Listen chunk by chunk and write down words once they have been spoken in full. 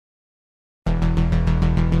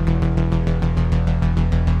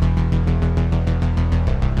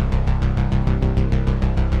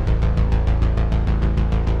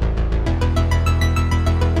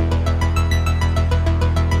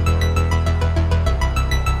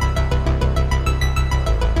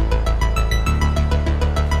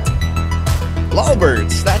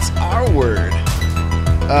Snowbirds, that's our word.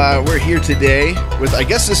 We're here today with, I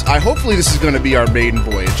guess hopefully this is going to be our maiden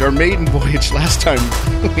voyage. Our maiden voyage last time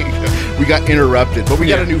we got interrupted, but we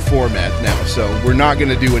got a new format now, so we're not going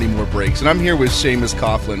to do any more breaks. And I'm here with Seamus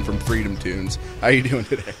Coughlin from Freedom Tunes. How you doing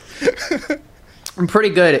today? I'm pretty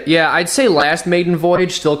good. Yeah, I'd say last maiden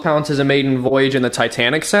voyage still counts as a maiden voyage in the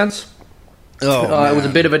Titanic sense. It was a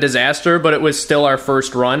bit of a disaster, but it was still our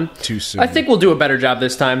first run. Too soon. I think we'll do a better job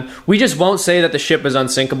this time. We just won't say that the ship is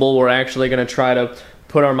unsinkable. We're actually going to try to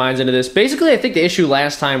put our minds into this. Basically, I think the issue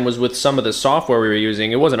last time was with some of the software we were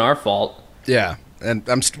using. It wasn't our fault. Yeah, and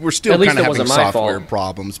we're still kind of having software fault.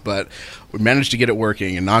 problems, but we managed to get it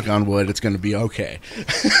working, and knock on wood, it's going to be okay.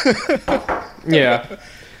 Yeah,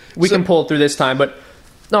 we can pull it through this time, but...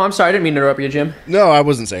 No, I'm sorry, I didn't mean to interrupt you, Jim. No, I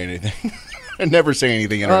wasn't saying anything. I never say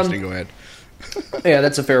anything interesting. Go ahead. Yeah,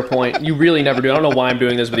 that's a fair point. You really never do. I don't know why I'm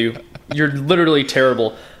doing this with you. You're literally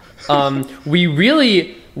terrible. We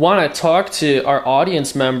really want to talk to our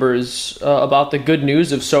audience members about the good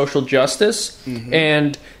news of social justice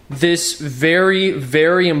and this very,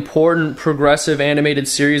 very important progressive animated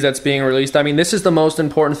series that's being released. I mean, this is the most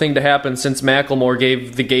important thing to happen since Macklemore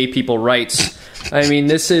gave the gay people rights. I mean,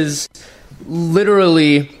 this is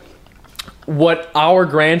literally what our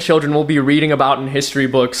grandchildren will be reading about in history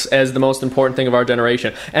books as the most important thing of our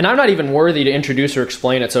generation. And I'm not even worthy to introduce or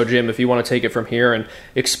explain it, so Jim, if you want to take it from here and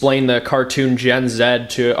explain the cartoon Gen Z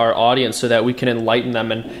to our audience so that we can enlighten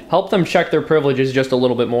them and help them check their privileges just a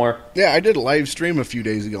little bit more. Yeah, I did a live stream a few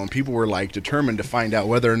days ago, and people were like determined to find out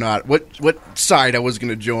whether or not what side I was going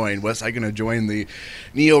to join. Was I going to join the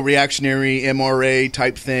neo-reactionary MRA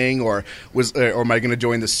type thing, or am I going to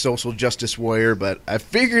join the social justice warrior? But I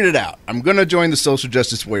figured it out. I'm going to join the social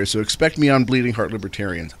justice warrior, so expect me on Bleeding Heart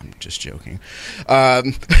Libertarians. I'm just joking.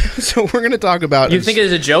 So we're going to talk about... You think it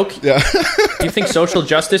is a joke? Yeah. You think social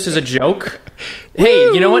justice is a joke? Hey,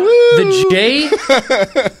 you know what? The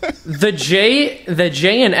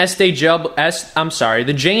J and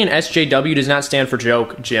SJW does not stand for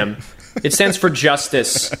joke, Jim. It stands for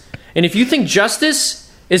justice. And if you think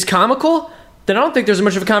justice is comical, then I don't think there's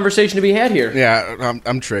much of a conversation to be had here. Yeah,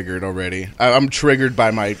 I'm triggered already. I'm triggered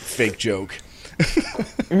by my fake joke.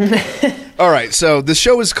 All right, so the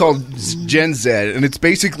show is called Gen Z, and it's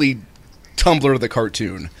basically Tumblr the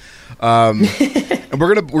cartoon. And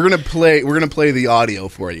we're gonna play the audio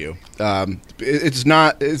for you. It's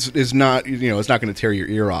not it's not gonna tear your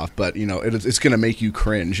ear off, but it's gonna make you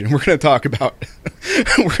cringe, and we're gonna talk about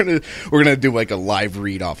we're gonna do like a live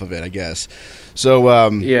read off of it, I guess. So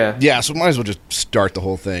so might as well just start the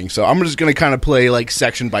whole thing. So I'm just gonna kind of play like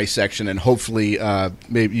section by section, and hopefully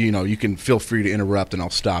maybe you can feel free to interrupt, and I'll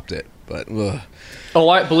stop it. But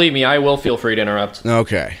believe me, I will feel free to interrupt.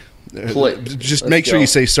 Okay. Just make sure you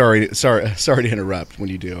say sorry to interrupt when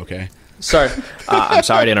you do, okay? Sorry. I'm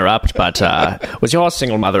sorry to interrupt, but was your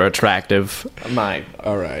single mother attractive? Mine.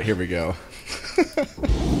 All right, here we go.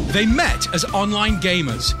 They met as online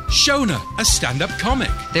gamers. Shona, a stand-up comic.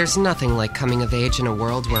 There's nothing like coming of age in a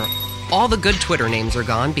world where all the good Twitter names are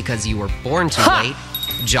gone because you were born too late,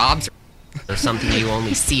 jobs are something you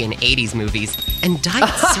only see in 80s movies, and diet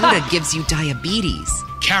soda gives you diabetes.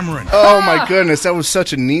 Cameron. Oh my goodness, that was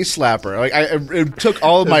such a knee slapper. Like it took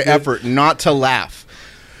all of my effort not to laugh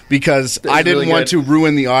because I didn't want to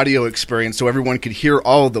ruin the audio experience so everyone could hear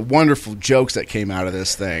all of the wonderful jokes that came out of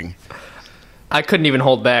this thing. I couldn't even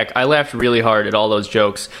hold back. I laughed really hard at all those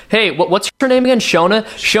jokes. Hey, what's her name again? Shona?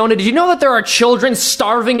 Shona, did you know that there are children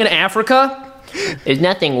starving in Africa? There's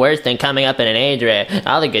nothing worse than coming up in an age where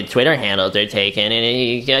all the good Twitter handles are taken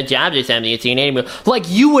and jobs or something. It's like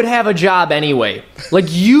you would have a job anyway. Like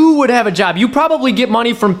you would have a job. You probably get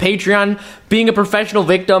money from Patreon, being a professional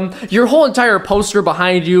victim. Your whole entire poster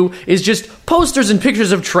behind you is just posters and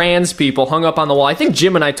pictures of trans people hung up on the wall. I think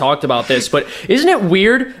Jim and I talked about this, but isn't it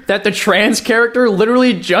weird that the trans character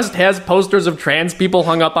literally just has posters of trans people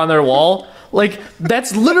hung up on their wall? Like,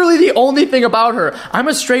 that's literally the only thing about her. I'm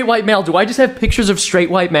a straight white male. Do I just have pictures of straight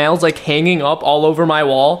white males, like, hanging up all over my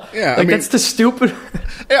wall? Yeah, like, that's the stupid...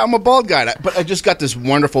 Yeah, I'm a bald guy, but I just got this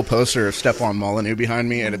wonderful poster of Stefan Molyneux behind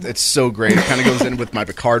me, and it's so great. It kind of goes in with my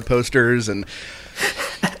Picard posters, and,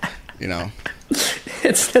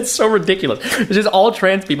 That's so ridiculous. There's just all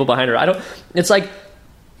trans people behind her. It's like,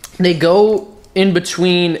 they go in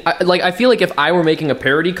between, I feel like if I were making a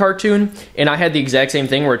parody cartoon and I had the exact same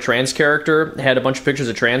thing where a trans character had a bunch of pictures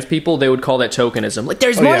of trans people, they would call that tokenism. Like,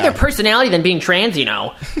 There's more to their personality than being trans, you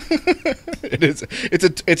know. It is.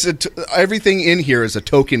 Everything in here is a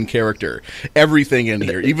token character. Everything in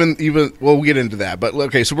here, even. Well, we'll get into that. But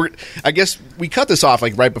okay, so I guess we cut this off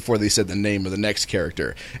like right before they said the name of the next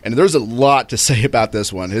character, and there's a lot to say about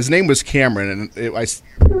this one. His name was Cameron, and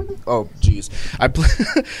oh, geez, I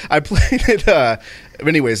played it.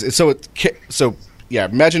 Anyways, so yeah,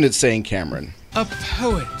 imagine it saying Cameron. A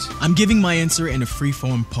poet. I'm giving my answer in a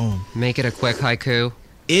free-form poem. Make it a quick haiku.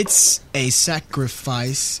 It's a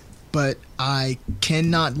sacrifice, but I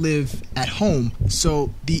cannot live at home,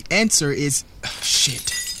 so the answer is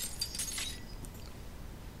shit.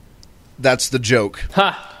 That's the joke.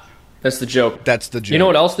 Ha! That's the joke. That's the joke. You know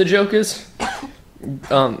what else the joke is?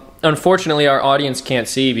 Unfortunately, our audience can't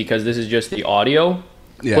see because this is just the audio.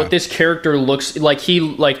 Yeah. But this character looks like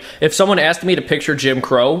if someone asked me to picture Jim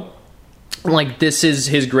Crow, like, this is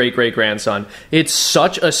his great-great-grandson. It's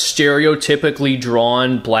such a stereotypically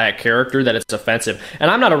drawn black character that it's offensive. And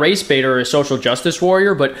I'm not a race baiter or a social justice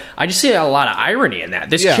warrior, but I just see a lot of irony in that.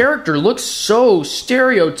 This character looks so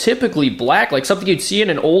stereotypically black, like something you'd see in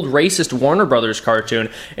an old racist Warner Brothers cartoon.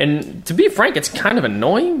 And to be frank, it's kind of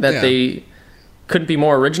annoying that they couldn't be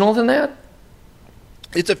more original than that.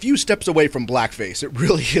 It's a few steps away from blackface. It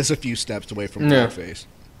really is a few steps away from blackface.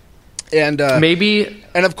 And maybe,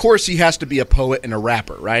 and of course, he has to be a poet and a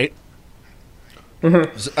rapper, right?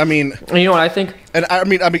 Mm-hmm. I mean, you know what I think? And I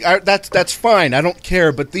mean, that's fine. I don't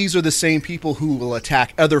care. But these are the same people who will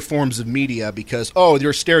attack other forms of media because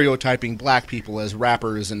you're stereotyping black people as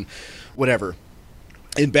rappers and whatever,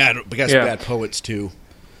 and bad poets too.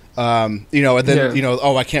 And then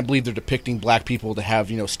I can't believe they're depicting black people to have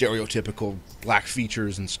stereotypical black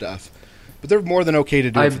features and stuff, but they're more than okay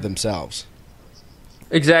to do it for themselves.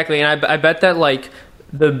 Exactly, and I bet that like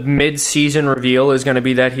the mid-season reveal is going to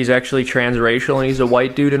be that he's actually transracial and he's a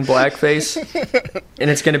white dude in blackface, and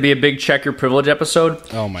it's going to be a big check your privilege episode.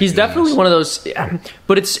 Oh my! He's definitely one of those,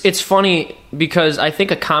 but it's funny because I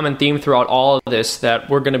think a common theme throughout all of this that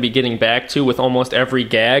we're going to be getting back to with almost every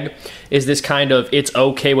gag is this kind of it's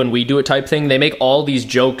okay when we do it type thing. They make all these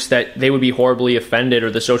jokes that they would be horribly offended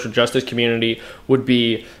or the social justice community would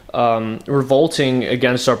be revolting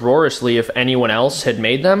against uproariously if anyone else had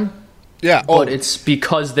made them. Yeah, but it's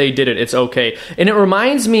because they did it. It's okay. And it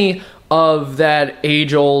reminds me of that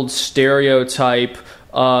age-old stereotype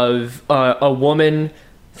of a woman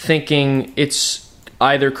thinking it's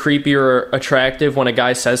either creepy or attractive when a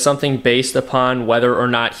guy says something based upon whether or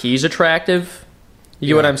not he's attractive. You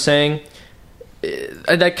get what I'm saying?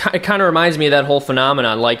 It kind of reminds me of that whole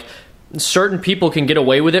phenomenon. Like, certain people can get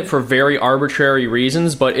away with it for very arbitrary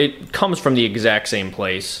reasons, but it comes from the exact same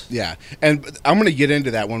place. Yeah, and I'm going to get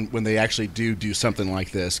into that when they actually do something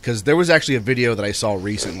like this, because there was actually a video that I saw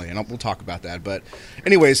recently, and we'll talk about that. But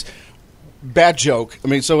anyways, bad joke. I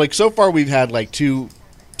mean, so far we've had like 2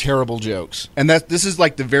 terrible jokes, and this is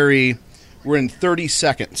like we're in 30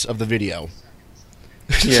 seconds of the video.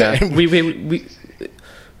 Yeah, you've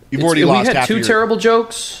already lost half 2 terrible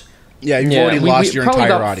jokes. Yeah, you've already lost your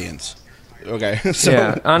entire audience. Okay. So.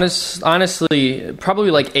 Yeah, honestly, probably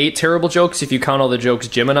like 8 terrible jokes if you count all the jokes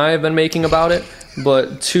Jim and I have been making about it,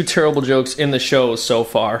 but 2 terrible jokes in the show so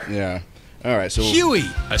far. Yeah. All right, so... Huey,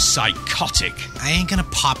 a psychotic. I ain't gonna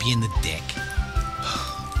pop you in the dick.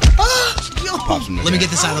 Let me get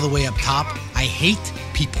this out of the way up top. I hate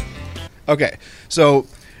people. Okay, so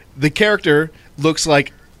the character looks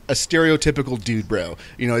like a stereotypical dude, bro.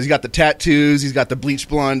 He's got the tattoos, he's got the bleached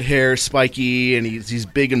blonde hair, spiky, and he's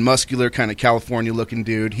big and muscular, kind of California-looking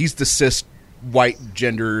dude. He's the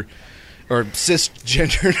cisgender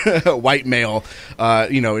white male,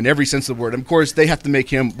 in every sense of the word. And of course, they have to make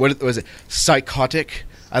him, what was it, psychotic?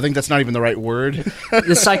 I think that's not even the right word.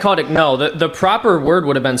 The psychotic, no. The proper word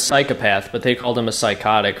would have been psychopath, but they called him a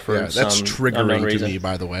psychotic for some that's triggering unknown to reason. me,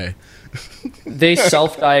 by the way. They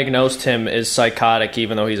self-diagnosed him as psychotic,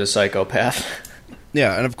 even though he's a psychopath.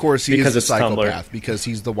 Yeah, and of course he because is a psychopath Tumblr. because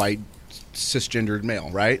he's the white cisgendered male,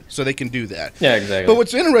 right? So they can do that. Yeah, exactly. But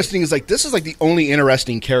what's interesting is this is the only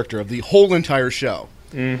interesting character of the whole entire show.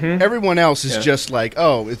 Mm-hmm. Everyone else is just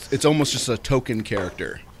it's almost just a token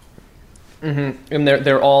character. Mm-hmm. And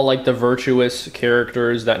they're all like the virtuous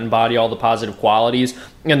characters that embody all the positive qualities,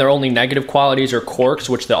 and their only negative qualities are quirks,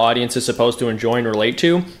 which the audience is supposed to enjoy and relate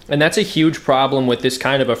to. And that's a huge problem with this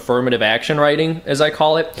kind of affirmative action writing, as I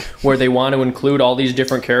call it, where they want to include all these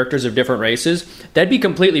different characters of different races. That'd be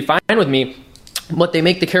completely fine with me but they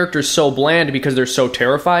make the characters so bland because they're so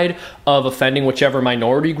terrified of offending whichever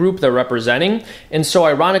minority group they're representing. And so,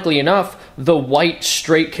 ironically enough, the white,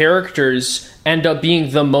 straight characters end up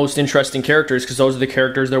being the most interesting characters because those are the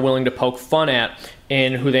characters they're willing to poke fun at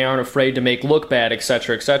and who they aren't afraid to make look bad,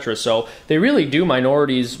 etc., etc. So they really do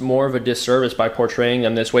minorities more of a disservice by portraying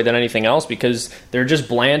them this way than anything else because they're just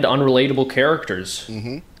bland, unrelatable characters.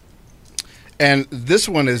 Mm-hmm. And this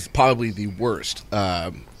one is probably the worst.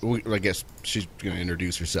 I guess she's going to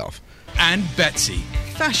introduce herself. And Betsy,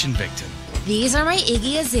 fashion victim. These are my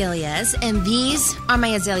Iggy Azaleas, and these are my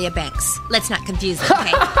Azalea Banks. Let's not confuse them,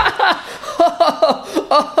 okay?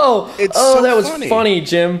 It's so that was funny. funny,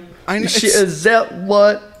 Jim. I know, Is that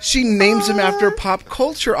what? She names them after pop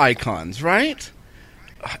culture icons, right?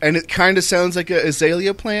 And it kind of sounds like a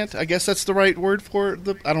azalea plant. I guess that's the right word for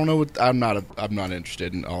it. I don't know. I'm not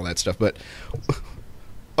interested in all that stuff. But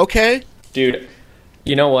okay, Dude,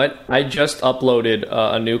 you know what? I just uploaded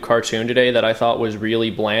a new cartoon today that I thought was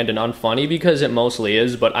really bland and unfunny because it mostly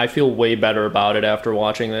is, but I feel way better about it after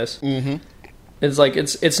watching this. Mm-hmm. It's like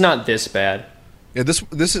it's not this bad. Yeah, this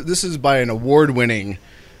is by an award-winning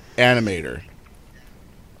animator.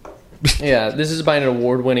 Yeah, this is by an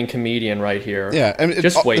award-winning comedian right here. Yeah, I mean,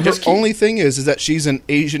 just wait. Her only thing is that she's an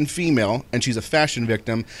Asian female and she's a fashion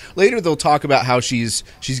victim. Later, they'll talk about how she's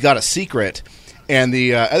got a secret. And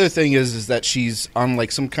the other thing is that she's on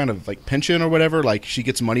like some kind of like pension or whatever. Like she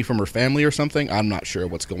gets money from her family or something. I'm not sure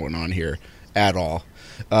what's going on here at all.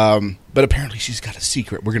 But apparently she's got a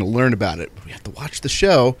secret. We're going to learn about it. But we have to watch the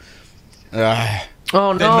show.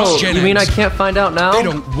 Oh no! You mean I can't find out now? They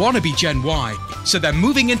don't want to be Gen Y, so they're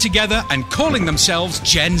moving in together and calling themselves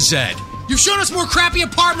Gen Z. You've shown us more crappy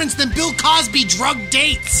apartments than Bill Cosby drug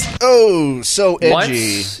dates. Oh, so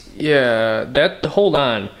edgy. What? Yeah, hold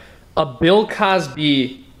on. A Bill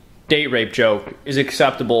Cosby date rape joke is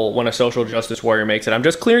acceptable when a social justice warrior makes it. I'm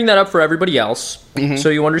just clearing that up for everybody else, so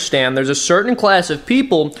you understand. There's a certain class of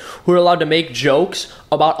people who are allowed to make jokes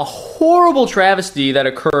about a horrible travesty that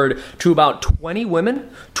occurred to about 20 women.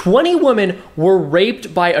 20 women were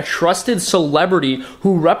raped by a trusted celebrity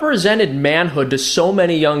who represented manhood to so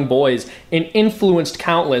many young boys and influenced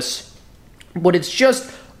countless. But it's just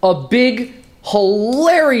a big,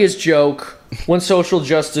 hilarious joke when social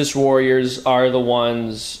justice warriors are the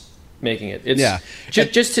ones making it. It's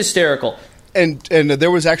just hysterical. And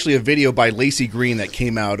there was actually a video by Lacey Green that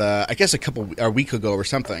came out, I guess a week ago or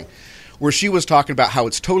something, where she was talking about how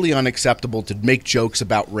it's totally unacceptable to make jokes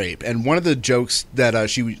about rape. And one of the jokes that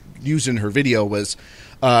she used in her video was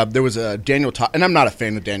there was a Daniel Tosh, and I'm not a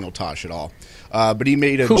fan of Daniel Tosh at all, but he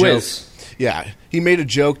made a joke. Who is? Yeah, he made a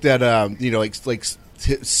joke that like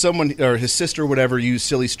someone or his sister or whatever used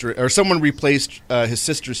silly string, or someone replaced his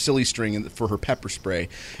sister's silly string for her pepper spray,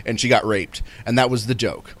 and she got raped, and that was the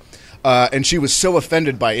joke. And she was so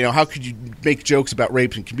offended by, how could you make jokes about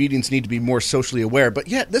rape, and comedians need to be more socially aware. But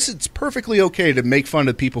yet, it's perfectly okay to make fun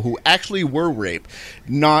of people who actually were raped,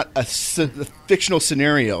 not a fictional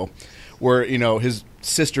scenario where, his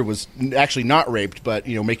sister was actually not raped, but,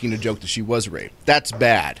 making a joke that she was raped. That's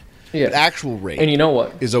bad. Yeah. But actual rape and you know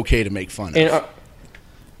what? is okay to make fun of. And,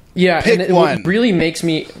 yeah, Pick and one. What really makes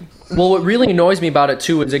me... Well, what really annoys me about it,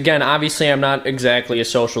 too, is, again, obviously I'm not exactly a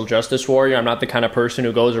social justice warrior. I'm not the kind of person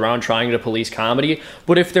who goes around trying to police comedy.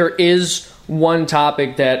 But if there is one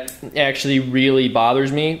topic that actually really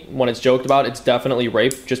bothers me when it's joked about, it's definitely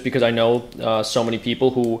rape, just because I know so many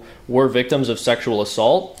people who were victims of sexual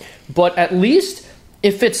assault. But at least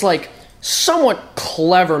if it's, like, somewhat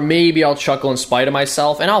clever, maybe I'll chuckle in spite of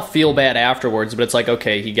myself, and I'll feel bad afterwards, but it's like,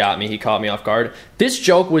 okay, he got me, he caught me off guard. This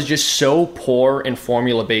joke was just so poor and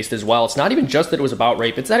formula-based as well. It's not even just that it was about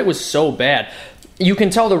rape, it's that it was so bad. You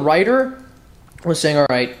can tell the writer was saying, all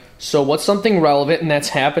right, so what's something relevant and that's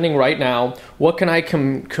happening right now? What can I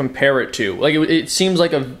compare it to? Like it seems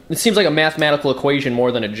like a mathematical equation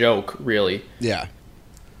more than a joke, really. Yeah.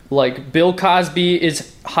 Like, Bill Cosby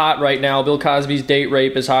is hot right now. Bill Cosby's date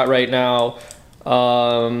rape is hot right now.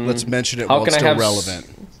 Let's mention it while it's still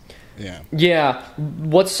relevant. Yeah. Yeah.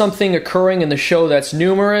 What's something occurring in the show that's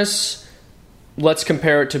numerous? Let's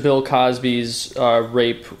compare it to Bill Cosby's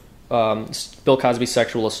rape, Bill Cosby's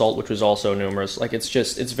sexual assault, which was also numerous. Like, it's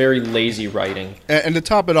very lazy writing. And to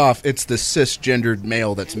top it off, it's the cisgendered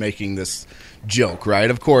male that's making this joke,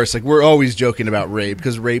 right? Of course, like, we're always joking about rape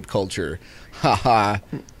because rape culture. Ha ha.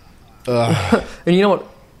 And you know what?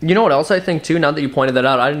 You know what else I think, too? Now that you pointed that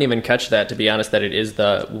out, I didn't even catch that, to be honest, that it is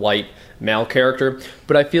the white male character.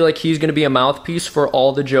 But I feel like he's going to be a mouthpiece for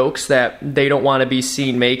all the jokes that they don't want to be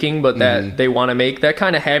seen making, but that they want to make. That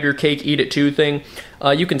kind of have your cake, eat it too thing.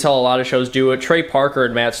 You can tell a lot of shows do it. Trey Parker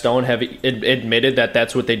and Matt Stone have admitted that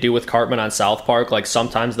that's what they do with Cartman on South Park. Like,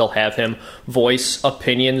 sometimes they'll have him voice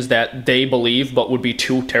opinions that they believe but would be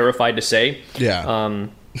too terrified to say. Yeah.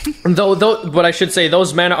 But I should say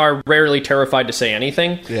those men are rarely terrified to say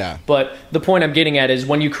anything. Yeah. But the point I'm getting at is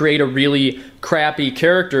when you create a really crappy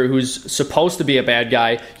character who's supposed to be a bad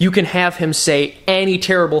guy, you can have him say any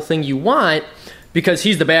terrible thing you want because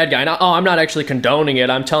he's the bad guy. Now, I'm not actually condoning it.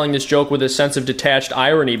 I'm telling this joke with a sense of detached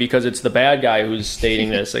irony because it's the bad guy who's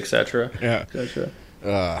stating this, etc. Yeah.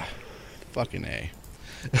 Etc. Fucking A.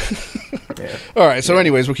 Yeah. All right. So,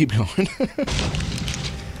 anyways, we'll keep going.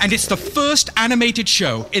 And it's the first animated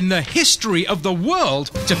show in the history of the world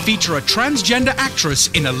to feature a transgender actress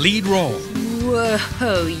in a lead role.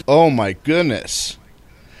 Whoa. Oh my goodness.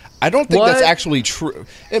 I don't think What? that's actually true.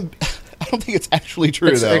 I don't think it's actually true,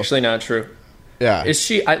 It's though. actually not true. Yeah. Is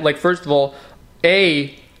she, first of all,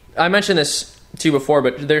 I mentioned this to you before,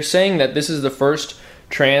 but they're saying that this is the first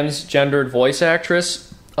transgendered voice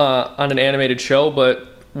actress on an animated show,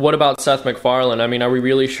 but what about Seth MacFarlane? I mean, are we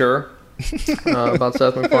really sure about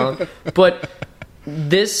Seth MacFarlane? But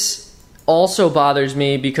this also bothers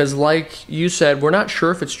me because, like you said, we're not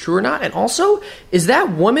sure if it's true or not. And also, is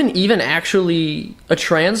that woman even actually a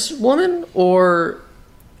trans woman, or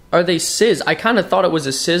are they cis? I kind of thought it was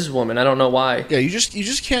a cis woman. I don't know why. Yeah, you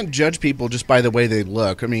just can't judge people just by the way they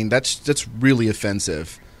look. I mean, that's really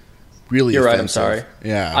offensive. Really You're offensive. right. I'm sorry.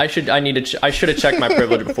 Yeah. I should have checked my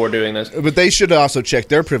privilege before doing this. But they should also check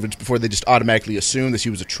their privilege before they just automatically assume that she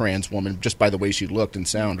was a trans woman just by the way she looked and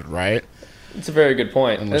sounded, right? It's a very good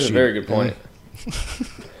point. That's a very good point.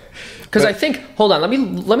 Because I think, hold on, let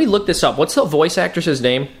me look this up. What's the voice actress's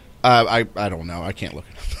name? I don't know. I can't look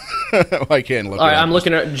it up. I can't look All it right, up. I'm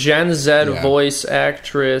looking at Gen Z Yeah. voice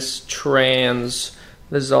actress trans.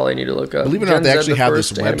 This is all I need to look up. Believe it or not, Gen they Z, actually the have this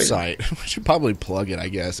first animated- website. We should probably plug it, I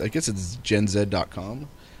guess. I guess it's genz.com.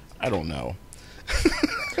 I don't know.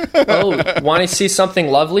 Oh, want to see something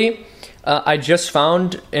lovely? I just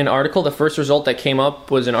found an article. The first result that came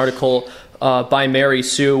up was an article by Mary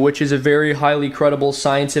Sue, which is a very highly credible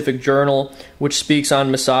scientific journal which speaks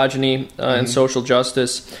on misogyny and social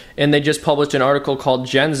justice. And they just published an article called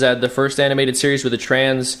Gen Z, the first animated series with a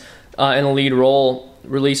trans in a lead role,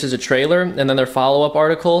 releases a trailer. And then their follow-up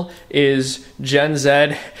article is Gen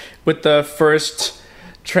Z with the first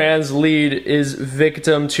trans lead is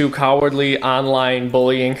victim to cowardly online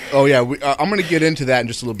bullying. Oh yeah, I'm going to get into that in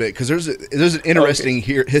just a little bit because there's an interesting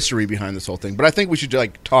history behind this whole thing. But I think we should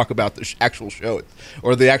talk about the actual show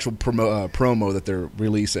or the actual promo that they're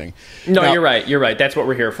releasing. No, now, you're right. You're right. That's what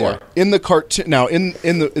we're here for. Yeah. In the cartoon now, in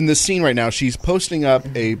the scene right now, she's posting up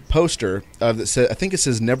a poster that says, I think it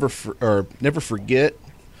says never forget,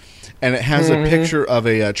 and it has a picture of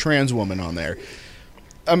a trans woman on there.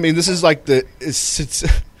 I mean, this is like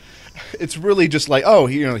it's really just like, oh,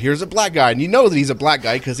 here's a black guy, and you know that he's a black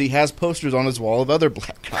guy because he has posters on his wall of other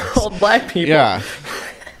black guys. All black people. Yeah.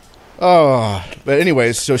 Oh, but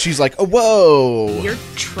anyways, so she's like, oh, whoa. You're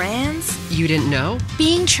trans? You didn't know?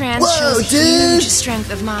 Being trans shows a huge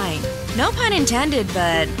strength of mine. No pun intended,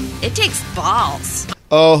 but it takes balls.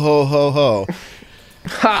 Oh, ho, ho, ho.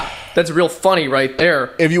 Ha! That's real funny right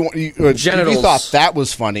there. If you Genitals. thought that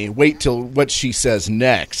was funny, wait till what she says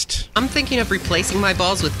next. I'm thinking of replacing my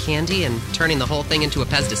balls with candy and turning the whole thing into a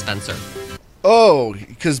Pez dispenser. Oh,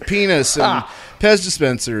 because penis and Pez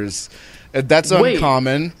dispensers, that's Wait.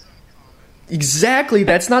 uncommon. Exactly.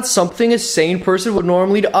 That's not something a sane person would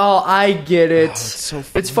normally do. Oh, I get it. so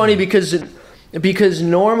It's funny because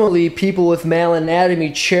normally people with male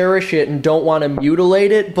anatomy cherish it and don't want to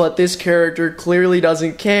mutilate it, but this character clearly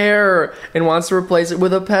doesn't care and wants to replace it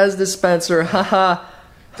with a Pez dispenser. Haha.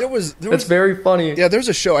 That's very funny. Yeah, there's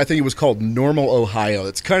a show, I think it was called Normal Ohio.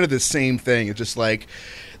 It's kind of the same thing. It's just like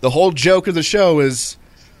the whole joke of the show is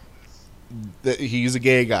that he's a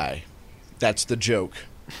gay guy. That's the joke.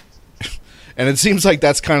 And it seems like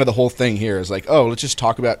that's kind of the whole thing here. Is like, oh, let's just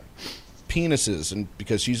talk about penises, and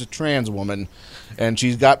because she's a trans woman, and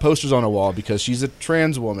she's got posters on a wall because she's a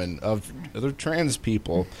trans woman of other trans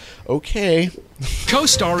people. Okay.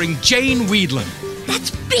 Co-starring Jane Weedland.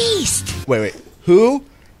 That's Beast! Wait. Who?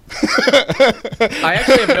 I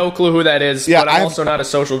actually have no clue who that is, Yeah, but I'm also not a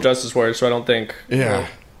social justice warrior, so I don't think. Yeah.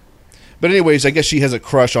 But anyways, I guess she has a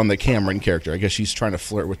crush on the Cameron character. I guess she's trying to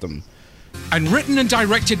flirt with them And written and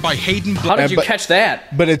directed by Hayden How did you catch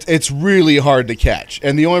that? But it's really hard to catch.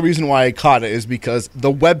 And the only reason why I caught it is because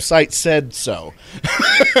the website said so.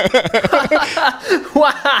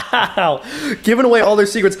 Wow. Giving away all their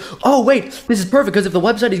secrets. Oh, wait. This is perfect, because if the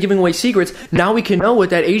website is giving away secrets, now we can know what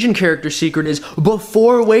that Asian character secret is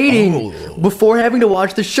before waiting. Before having to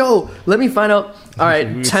watch the show. Let me find out. All right,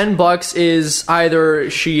 $10 is either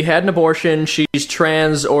she had an abortion, she's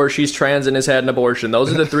trans, or she's trans and has had an abortion.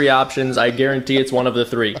 Those are the three options. I guarantee it's one of the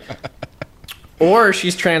three. Or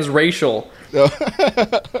she's transracial.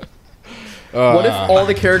 What if all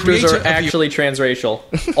the characters are actually transracial?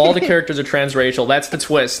 All the characters are transracial. That's the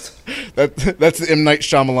twist. That's the M. Night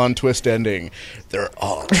Shyamalan twist ending. They're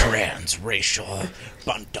all transracial.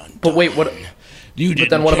 Dun, dun, dun. But wait, what? But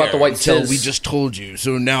then what about the white cis? cis? We just told you.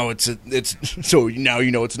 So now so now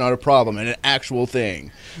you know it's not a problem and an actual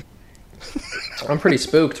thing. I'm pretty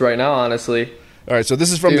spooked right now, honestly. All right, so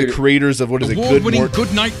this is from the creators of what is it? Award-winning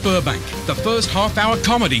Good Night Burbank, the first half-hour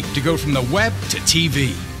comedy to go from the web to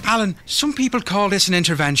TV. Alan, some people call this an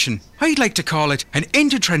intervention. I'd like to call it an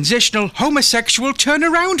intertransitional homosexual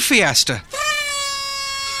turnaround fiesta.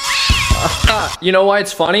 You know why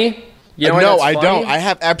it's funny? You know no, I don't. I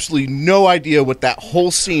have absolutely no idea what that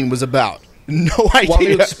whole scene was about. No idea. Want me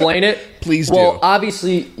to explain it? Please do. Well,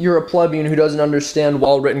 obviously, you're a plebeian who doesn't understand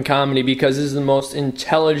well-written comedy because this is the most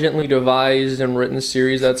intelligently devised and written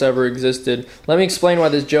series that's ever existed. Let me explain why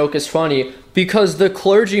this joke is funny. Because the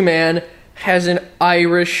clergyman has an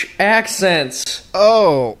Irish accent.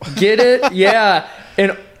 Oh. Get it? Yeah.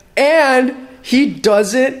 And he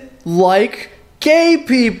doesn't like gay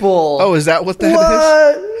people. Oh, is that what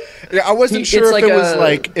that is? Yeah, I wasn't sure if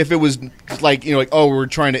it was like oh, we're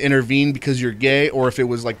trying to intervene because you're gay, or if it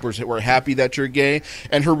was like we're happy that you're gay.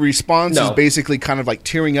 And her response is basically kind of like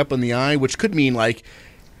tearing up in the eye, which could mean like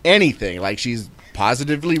anything, like she's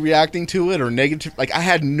positively reacting to it or negative. Like I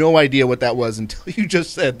had no idea what that was until you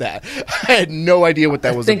just said that. I had no idea what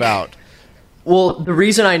that was about. Well, the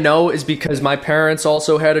reason I know is because my parents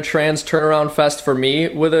also had a trans turnaround fest for me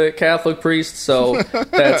with a Catholic priest, so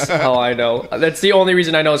that's how I know. That's the only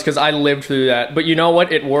reason I know is because I lived through that. But you know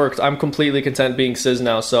what? It worked. I'm completely content being cis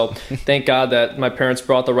now, so thank God that my parents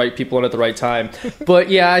brought the right people in at the right time.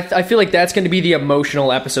 But yeah, I feel like that's going to be the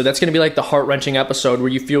emotional episode. That's going to be like the heart-wrenching episode where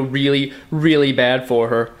you feel really, really bad for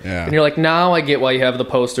her. Yeah. And you're like, now I get why you have the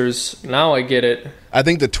posters. Now I get it. I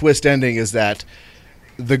think the twist ending is that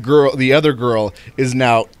the other girl is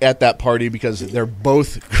now at that party because they're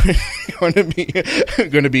both going to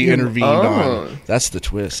be intervened on. That's the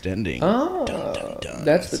twist ending. Oh, dun, dun, dun.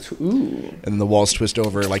 That's ooh. And then the walls twist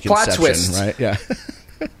over like Plot Inception, twist. Right? Yeah.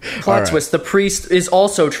 Plot twist. The priest is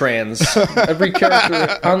also trans. Every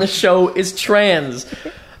character on the show is trans.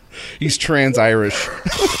 He's trans-Irish.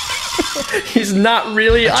 He's not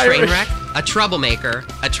really Irish. A train wreck, a troublemaker,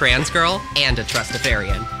 a trans girl, and a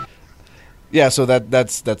trustafarian. Yeah, so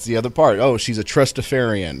that's the other part. Oh, she's a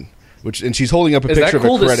trustafarian, and she's holding up a picture of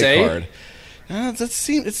a credit card.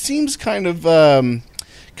 It seems kind of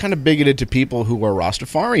bigoted to people who are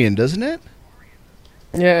Rastafarian, doesn't it?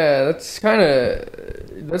 Yeah,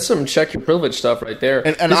 that's some check your privilege stuff right there.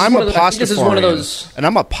 And I'm a Pastafarian. And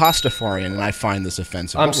I'm a Pastafarian, and I find this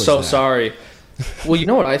offensive. I'm so sorry. Well, you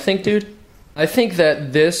know what I think, dude? I think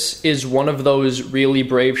that this is one of those really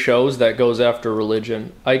brave shows that goes after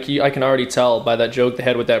religion. I can already tell by that joke they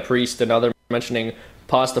had with that priest, and now they're mentioning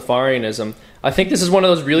Pastafarianism. I think this is one of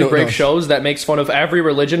those really brave shows that makes fun of every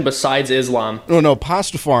religion besides Islam. No,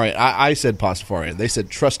 Pastafarian. I said Pastafarian. They said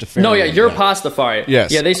Trustafarian. No, yeah, you're Pastafarian.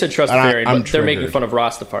 Yes. Yeah, they said Trustafarian, but they're making fun of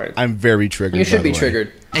Rastafarian. I'm very triggered. You should be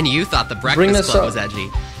triggered. And you thought the Breakfast Club was edgy.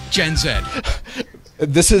 Gen Z.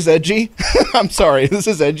 This is edgy? I'm sorry, this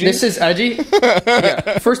is edgy? This is edgy?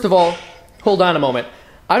 Yeah. First of all, hold on a moment.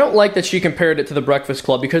 I don't like that she compared it to The Breakfast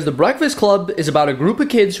Club because The Breakfast Club is about a group of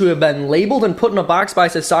kids who have been labeled and put in a box by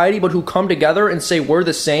society but who come together and say we're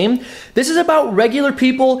the same. This is about regular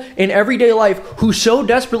people in everyday life who so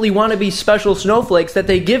desperately want to be special snowflakes that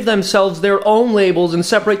they give themselves their own labels and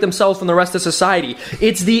separate themselves from the rest of society.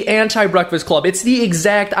 It's the anti-Breakfast Club. It's the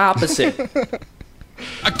exact opposite.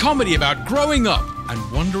 A comedy about growing up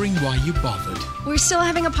and wondering why you bothered. We're still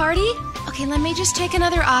having a party? Okay, let me just take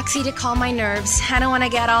another Oxy to calm my nerves. I don't want to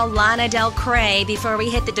get all Lana Del Rey before we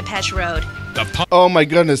hit the Depeche Road. Oh my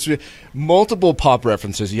goodness. Multiple pop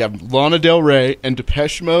references. You have Lana Del Rey and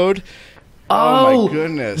Depeche Mode. Oh my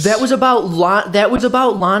goodness. That was about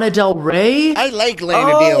Lana Del Rey? I like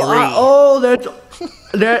Lana Del Rey.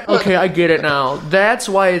 Okay, I get it now. That's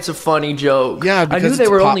why it's a funny joke. Yeah, I knew they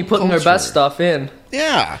were only putting their best stuff in.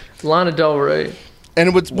 Yeah. Lana Del Rey.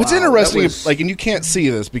 And what's interesting, and you can't see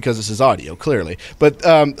this because this is audio, clearly, but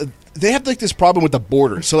they have like this problem with the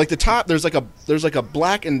border. So like the top, there's like a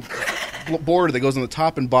black and border that goes on the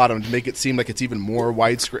top and bottom to make it seem like it's even more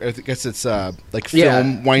widescreen. I guess it's like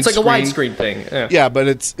film widescreen. It's like a widescreen thing. Yeah, but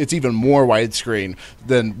it's even more widescreen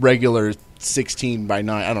than regular 16 by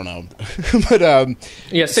 9. I don't know, but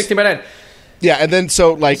 16 by 9. Yeah, and then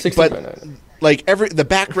so like, but 9. like the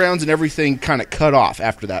backgrounds and everything kind of cut off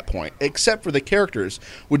after that point, except for the characters,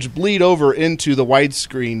 which bleed over into the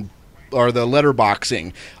widescreen or the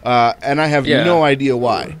letterboxing, and I have no idea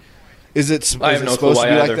why. Is it supposed to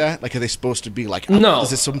be like that? Like, are they supposed to be like? No. Is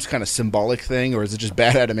this some kind of symbolic thing, or is it just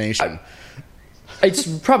bad animation? It's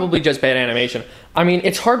probably just bad animation. I mean,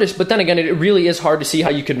 it's hard to, but then again, it really is hard to see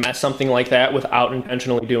how you could mess something like that without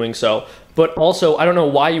intentionally doing so. But also, I don't know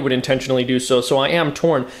why you would intentionally do so, so I am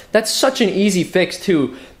torn. That's such an easy fix,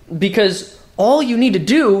 too, because all you need to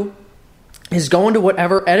do is go into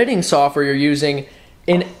whatever editing software you're using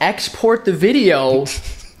and export the video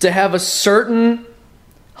to have a certain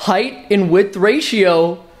height and width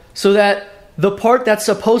ratio so that the part that's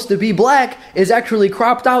supposed to be black is actually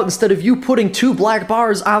cropped out instead of you putting 2 black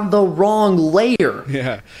bars on the wrong layer.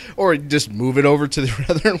 Yeah, or just move it over to the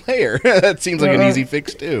other layer. That seems like an easy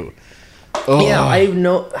fix too. Oh. Yeah, I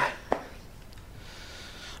know.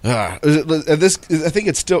 This, I think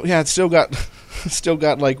it's still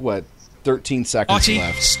got like what, 13 seconds Party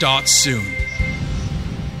left. starts soon.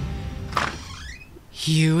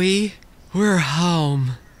 Huey, we're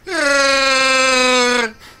home.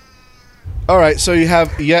 All right, so you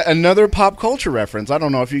have yet another pop culture reference. I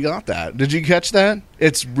don't know if you got that. Did you catch that?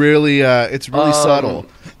 It's really subtle.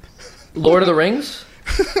 Lord of the Rings?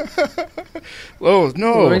 Oh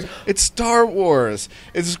no! It's Star Wars.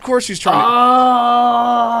 It's of course he's trying to.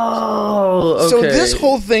 Oh, okay. So this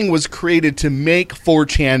whole thing was created to make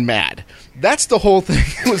 4chan mad. That's the whole thing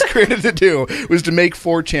it was created to do, was to make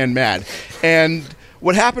 4chan mad. And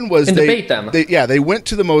what happened was debate them. They went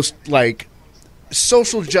to the most like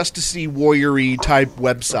social justice-y, warrior-y type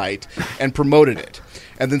website and promoted it.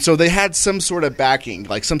 And then so they had some sort of backing,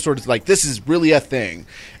 like some sort of like, this is really a thing.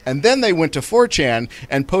 And then they went to 4chan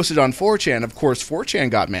and posted on 4chan. Of course,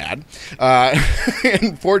 4chan got mad.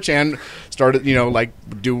 And 4chan started, like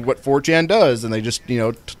do what 4chan does. And they just,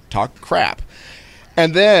 talk crap.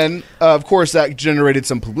 And then, of course, that generated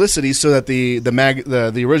some publicity, so that the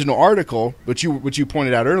original article, which you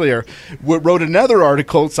pointed out earlier, wrote another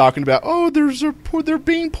article talking about, they're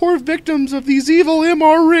being poor victims of these evil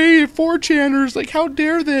MRA 4chaners, like how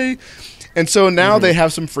dare they? And so now they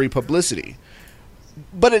have some free publicity.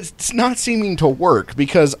 But it's not seeming to work,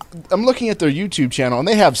 because I'm looking at their YouTube channel and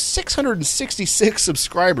they have 666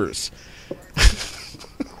 subscribers.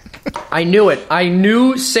 I knew it. I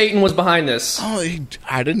knew Satan was behind this. Oh,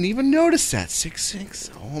 I didn't even notice that.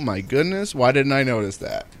 66. Oh my goodness. Why didn't I notice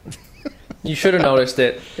that? You should have noticed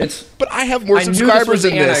it. But I have more subscribers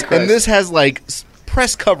than this, and this has like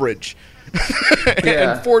press coverage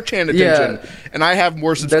and 4chan attention, and I have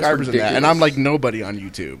more subscribers than that, and I'm like nobody on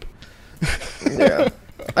YouTube. Yeah.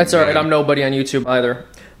 That's all right. I'm nobody on YouTube either.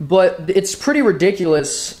 But it's pretty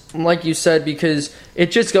ridiculous, like you said, because it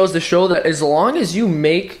just goes to show that as long as you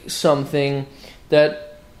make something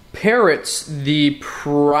that parrots the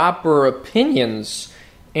proper opinions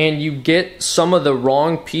and you get some of the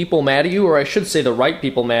wrong people mad at you, or I should say the right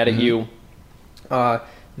people mad at you,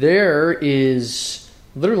 there is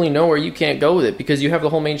literally nowhere you can't go with it, because you have the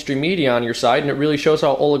whole mainstream media on your side, and it really shows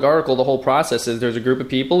how oligarchical the whole process is. There's a group of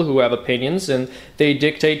people who have opinions, and they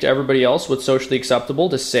dictate to everybody else what's socially acceptable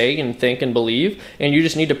to say and think and believe, and you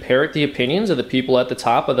just need to parrot the opinions of the people at the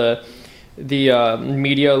top of the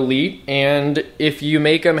media elite, and if you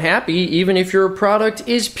make them happy, even if your product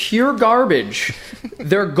is pure garbage,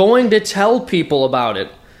 they're going to tell people about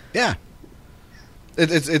it. Yeah.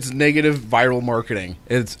 It's negative viral marketing.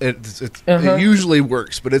 It usually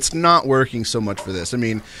works, but it's not working so much for this. I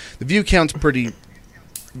mean, the view count's pretty,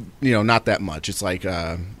 not that much. It's like,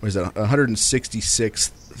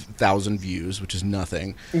 166,000 views, which is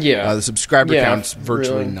nothing. Yeah. The subscriber count's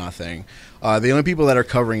virtually nothing. The only people that are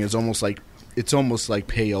covering is almost like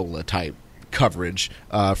payola type coverage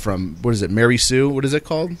from, what is it, Mary Sue? What is it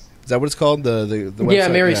called? Is that what it's called? The website? Yeah,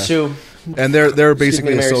 Mary Sue. And they're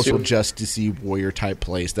basically a social Sue. justice-y warrior type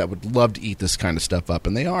place that would love to eat this kind of stuff up,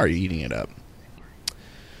 and they are eating it up.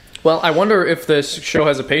 Well, I wonder if this show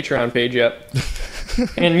has a Patreon page yet.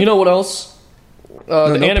 And you know what else?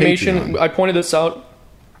 The animation. Patreon. I pointed this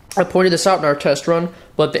out in our test run,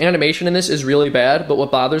 but the animation in this is really bad. But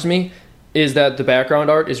what bothers me is that the background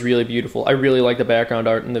art is really beautiful. I really like the background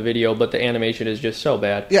art in the video, but the animation is just so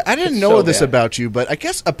bad. Yeah, I didn't know this about you, but I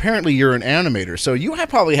guess apparently you're an animator, so you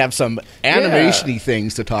probably have some animation-y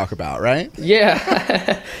things to talk about, right?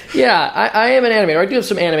 Yeah. Yeah, I am an animator. I do have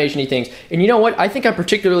some animation-y things. And you know what? I think I'm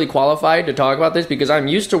particularly qualified to talk about this because I'm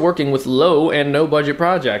used to working with low and no-budget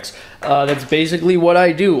projects. That's basically what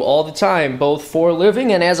I do all the time, both for a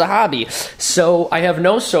living and as a hobby. So I have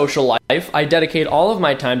no social life. I dedicate all of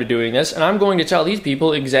my time to doing this, and I'm going to tell these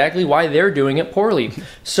people exactly why they're doing it poorly.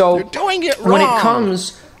 So they're doing it wrong. When it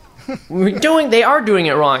comes, they are doing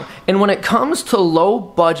it wrong. And when it comes to low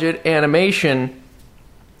budget animation,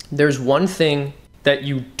 there's one thing that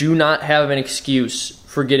you do not have an excuse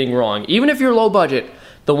for getting wrong. Even if you're low budget,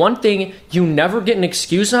 the one thing you never get an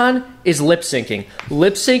excuse on is lip syncing.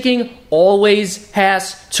 Lip syncing always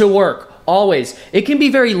has to work. Always. It can be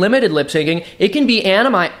very limited lip syncing. It can be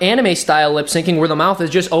anime style lip syncing where the mouth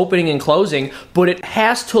is just opening and closing, but it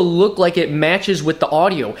has to look like it matches with the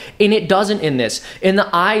audio. And it doesn't in this. And the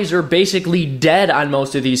eyes are basically dead on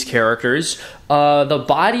most of these characters. The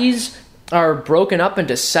bodies are broken up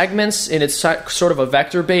into segments, and it's sort of a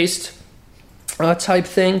vector-based type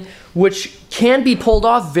thing, which can be pulled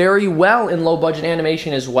off very well in low-budget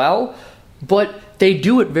animation as well, but they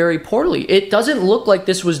do it very poorly. It doesn't look like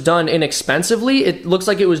this was done inexpensively. It looks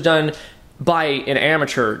like it was done by an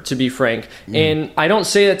amateur, to be frank. And I don't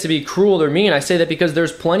say that to be cruel or mean. I say that because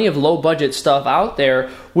there's plenty of low-budget stuff out there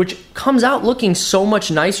which comes out looking so much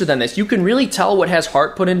nicer than this. You can really tell what has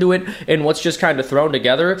heart put into it and what's just kind of thrown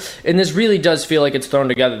together. And this really does feel like it's thrown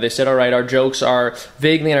together. They said, all right, our jokes are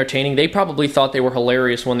vaguely entertaining. They probably thought they were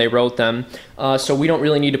hilarious when they wrote them. So we don't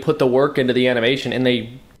really need to put the work into the animation. And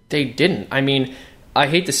they didn't. I mean, I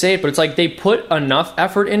hate to say it, but it's like they put enough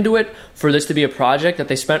effort into it for this to be a project that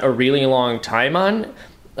they spent a really long time on,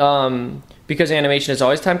 because animation is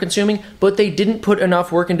always time consuming, but they didn't put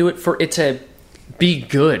enough work into it for it to be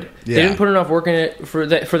good. Yeah. They didn't put enough work in it for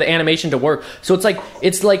the animation to work. So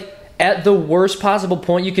it's like at the worst possible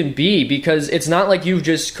point you can be, because it's not like you've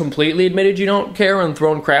just completely admitted you don't care and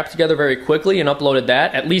thrown crap together very quickly and uploaded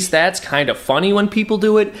that. At least that's kind of funny when people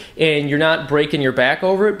do it and you're not breaking your back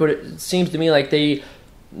over it. But it seems to me like they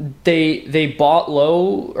bought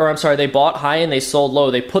low, or I'm sorry, they bought high and they sold low.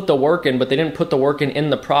 They put the work in, but they didn't put the work in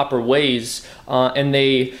the proper ways, and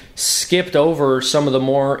they skipped over some of the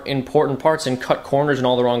more important parts and cut corners in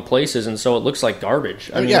all the wrong places, and so it looks like garbage.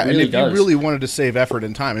 I mean, yeah, it really and if does. you really wanted to save effort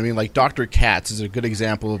and time, I mean, like Dr. Katz is a good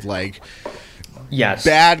example of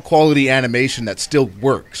bad quality animation that still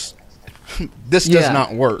works. This does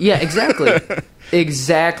not work. Yeah, exactly.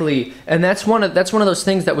 Exactly. And that's one of those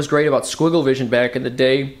things that was great about Squiggle Vision back in the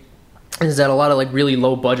day, is that a lot of really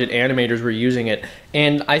low budget animators were using it.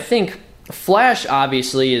 And I think Flash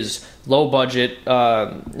obviously is low budget.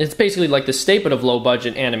 It's basically like the staple of low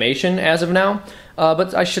budget animation as of now.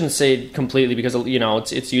 But I shouldn't say completely, because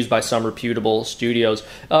it's used by some reputable studios.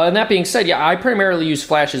 And that being said, I primarily use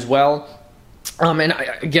Flash as well. And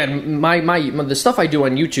again, the stuff I do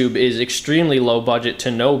on YouTube is extremely low budget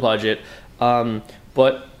to no budget.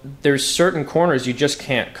 But there's certain corners you just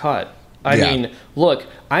can't cut. I mean, look,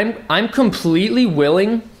 I'm completely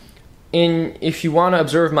willing, and if you want to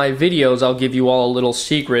observe my videos, I'll give you all a little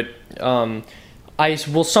secret. I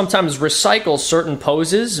will sometimes recycle certain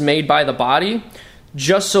poses made by the body,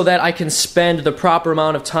 just so that I can spend the proper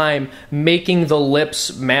amount of time making the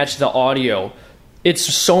lips match the audio. It's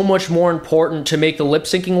so much more important to make the lip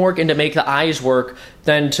syncing work and to make the eyes work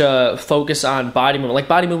than to focus on body movement. Like,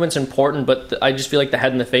 body movement's important, but I just feel like the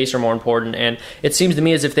head and the face are more important. And it seems to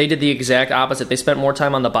me as if they did the exact opposite. They spent more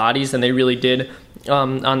time on the bodies than they really did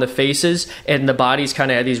on the faces, and the bodies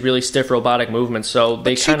kind of had these really stiff robotic movements. So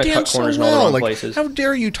they kind of cut corners in all the wrong places. How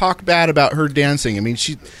dare you talk bad about her dancing? I mean,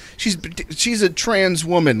 she's a trans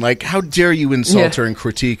woman. Like, how dare you insult her and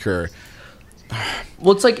critique her?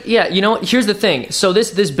 Well, it's like, here's the thing. So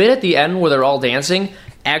this bit at the end where they're all dancing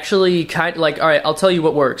actually kind of all right, I'll tell you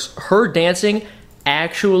what works. Her dancing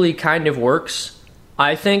actually kind of works,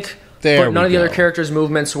 I think. But none of the other characters'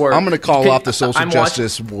 movements work. I'm going to call off the social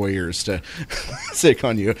justice warriors to sick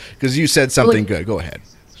on you, because you said something good. Go ahead.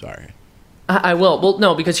 Sorry. I will. Well,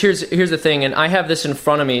 no, because here's the thing, and I have this in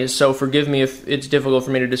front of me, so forgive me if it's difficult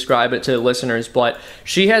for me to describe it to listeners, but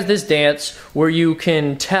she has this dance where you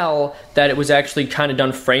can tell that it was actually kind of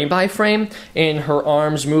done frame by frame, and her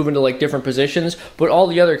arms move into different positions, but all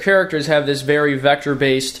the other characters have this very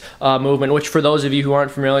vector-based movement, which for those of you who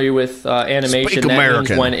aren't familiar with animation, that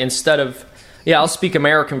means when instead of... Yeah, I'll speak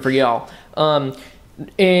American for y'all.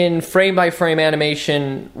 In frame-by-frame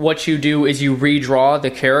animation, what you do is you redraw the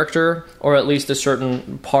character, or at least a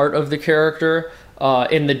certain part of the character,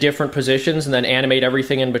 in the different positions and then animate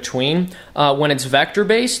everything in between. When it's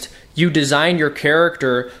vector-based, you design your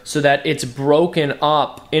character so that it's broken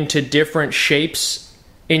up into different shapes,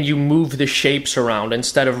 and you move the shapes around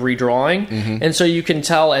instead of redrawing. And so you can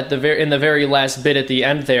tell in the very last bit at the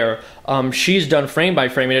end there, she's done frame by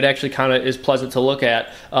frame, and it actually kind of is pleasant to look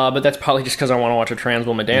at. But that's probably just because I want to watch a trans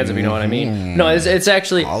woman dance, if you know what I mean. No, it's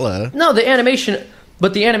actually... No, the animation...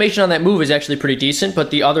 But the animation on that move is actually pretty decent, but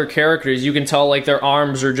the other characters, you can tell, like, their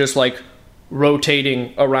arms are just, like,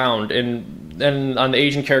 rotating around, and on the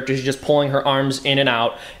Asian character, she's just pulling her arms in and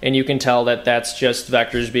out, and you can tell that that's just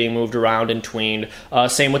vectors being moved around and tweened.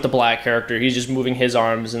 Same with the black character, he's just moving his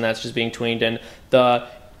arms, and that's just being tweened. And the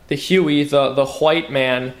Huey, the white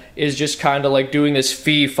man, is just kind of like doing this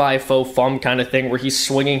fee-fi-fo-fum kind of thing, where he's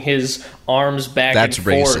swinging his arms back and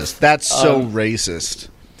forth. That's racist. That's so racist.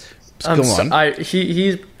 Go on. He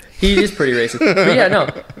is pretty racist. But yeah, no.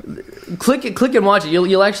 Click and watch it.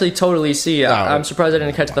 You'll actually totally see. I'm surprised I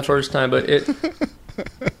didn't catch it the first time, but it.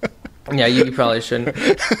 Yeah, you probably shouldn't.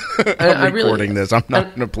 I'm recording this. I'm not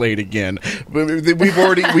going to play it again.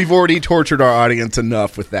 We've already tortured our audience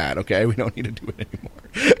enough with that. Okay, we don't need to do it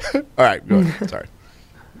anymore. All right, go ahead. Sorry.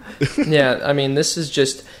 Yeah, I mean, this is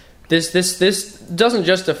just this doesn't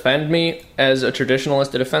just offend me as a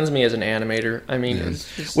traditionalist. It offends me as an animator. I mean,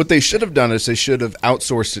 it's just... What they should have done is they should have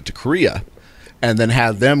outsourced it to Korea, and then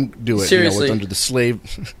have them do it. Seriously. Under the slave.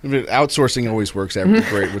 Outsourcing always works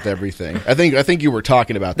great with everything. I think you were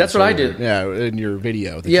talking about that's this what earlier. I did. Yeah, in your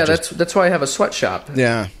video. That's why I have a sweatshop.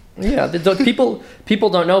 Yeah. Yeah, people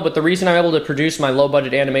don't know, but the reason I'm able to produce my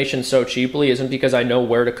low-budget animation so cheaply isn't because I know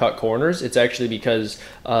where to cut corners. It's actually because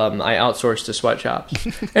I outsource to sweatshops.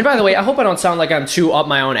 And by the way, I hope I don't sound like I'm too up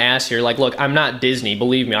my own ass here. Like, look, I'm not Disney.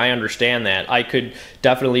 Believe me, I understand that. I could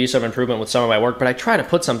definitely use some improvement with some of my work, but I try to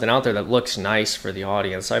put something out there that looks nice for the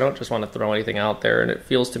audience. I don't just want to throw anything out there, and it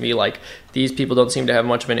feels to me like these people don't seem to have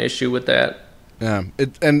much of an issue with that. Yeah,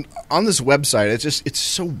 and on this website, it's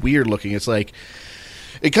so weird looking. It's like...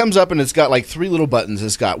 It comes up and it's got like 3 little buttons.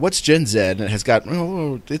 It's got what's Gen Z, and it has got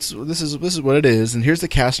this is what it is, and here's the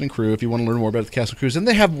cast and crew if you want to learn more about the cast and crews. And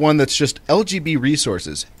they have one that's just LGB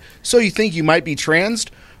resources. So you think you might be trans?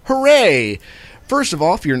 Hooray! First of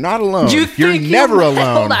all, if you're not alone, you're never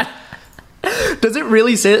alone. Does it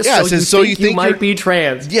really say that? Yeah, so you think you might be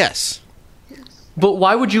trans? Yes. But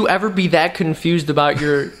why would you ever be that confused about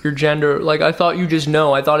your gender? Like, I thought you just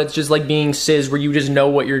know. I thought it's just like being cis, where you just know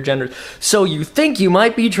what your gender is. So you think you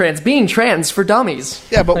might be trans. Being trans for dummies.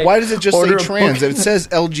 Yeah, but like, why does it just say trans? It says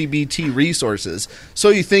LGBT resources. So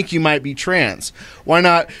you think you might be trans. Why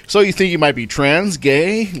not? So you think you might be trans,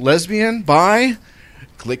 gay, lesbian, bi?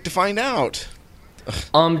 Click to find out.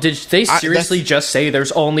 Did they seriously just say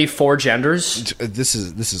there's only 4 genders? This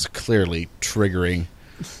is clearly triggering.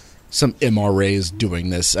 Some MRAs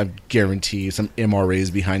doing this. I guarantee some MRAs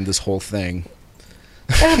behind this whole thing.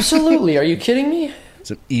 Absolutely. Are you kidding me?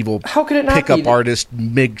 Some evil How could it not pickup be? artist,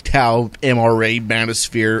 MGTOW, MRA,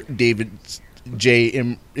 Manosphere, David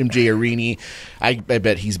MJ Arini. I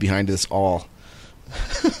bet he's behind this all.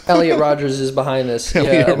 Elliot Rogers is behind this.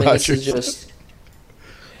 This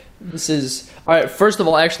is... All right, first of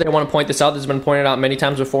all, actually, I want to point this out. This has been pointed out many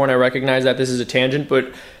times before, and I recognize that this is a tangent,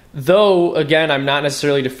 but... Though, again, I'm not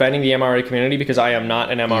necessarily defending the MRA community because I am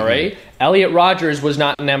not an MRA. Elliot Rogers was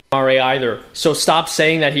not an MRA either. So stop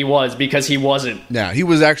saying that he was, because he wasn't. Yeah, he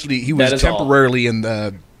was temporarily in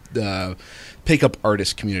the pickup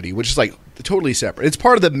artist community, which is like totally separate. It's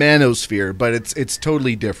part of the manosphere, but it's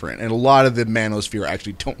totally different. And a lot of the manosphere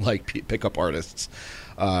actually don't like pickup artists.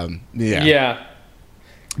 Yeah.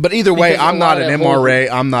 But either way, I'm not an MRA.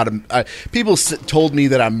 I'm not a... people told me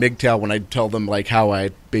that I'm MGTOW when I tell them like how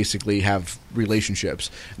I basically have relationships.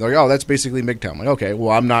 They're like, oh, that's basically MGTOW. I'm like, okay,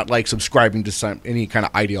 well, I'm not like subscribing to any kind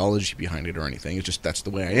of ideology behind it or anything. It's just that's the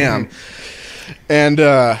way I am. And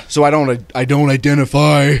so I don't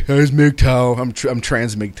identify as MGTOW. I'm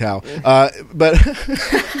trans MGTOW.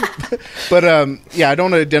 But yeah, I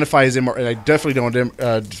don't identify as MRA. I definitely don't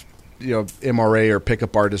MRA or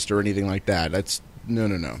pickup artist or anything like that. That's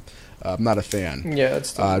no. I'm not a fan. Yeah,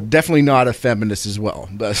 it's definitely not a feminist as well.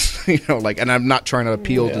 But and I'm not trying to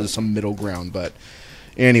appeal to some middle ground. But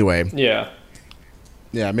anyway, yeah,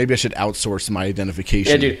 maybe I should outsource my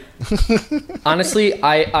identification. Yeah, dude. Honestly,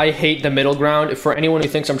 I hate the middle ground. For anyone who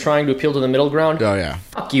thinks I'm trying to appeal to the middle ground, oh yeah,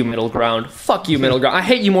 fuck you, middle ground. Fuck you, middle ground. I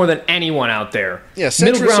hate you more than anyone out there. Yeah,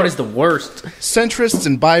 middle ground is the worst. Centrists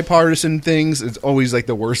and bipartisan things is always like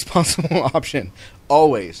the worst possible option.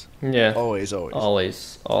 Always. Yeah. Always. So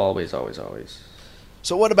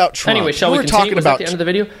what about Trump? Anyway, shall we continue? Talking Was about that the end of the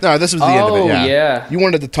video? No, this was the end of it. Yeah. You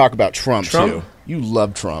wanted to talk about Trump too. You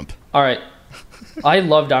love Trump. All right. I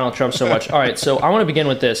love Donald Trump so much. All right, so I want to begin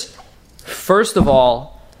with this. First of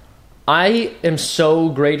all, I am so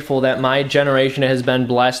grateful that my generation has been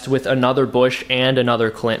blessed with another Bush and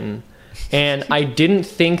another Clinton. And I didn't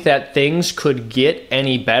think that things could get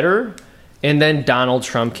any better. And then Donald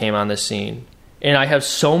Trump came on the scene. And I have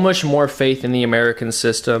so much more faith in the American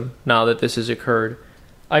system now that this has occurred.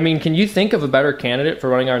 I mean, can you think of a better candidate for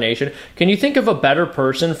running our nation? Can you think of a better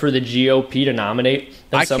person for the GOP to nominate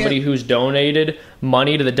than somebody who's donated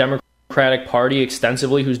money to the Democratic Party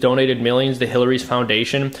extensively, who's donated millions to Hillary's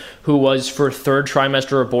foundation, who was for third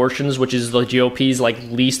trimester abortions, which is the GOP's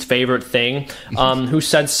least favorite thing, who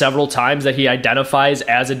said several times that he identifies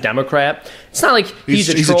as a Democrat. It's not like he's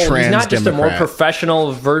a troll. He's not just a more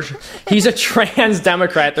professional version. He's a trans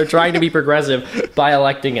Democrat. They're trying to be progressive by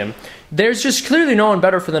electing him. There's just clearly no one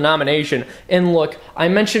better for the nomination. And look, I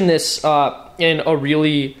mentioned this in a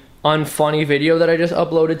really unfunny video that I just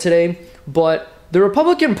uploaded today, but the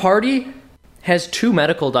Republican Party has 2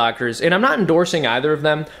 medical doctors, and I'm not endorsing either of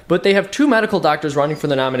them, but they have 2 medical doctors running for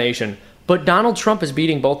the nomination. But Donald Trump is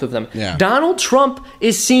beating both of them. Yeah. Donald Trump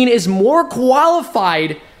is seen as more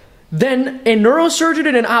qualified than a neurosurgeon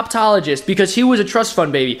and an optometrist because he was a trust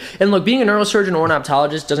fund baby. And look, being a neurosurgeon or an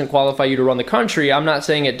optometrist doesn't qualify you to run the country. I'm not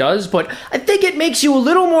saying it does, but I think it makes you a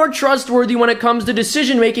little more trustworthy when it comes to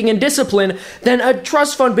decision making and discipline than a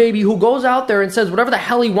trust fund baby who goes out there and says whatever the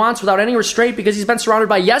hell he wants without any restraint because he's been surrounded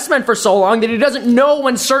by yes men for so long that he doesn't know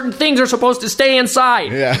when certain things are supposed to stay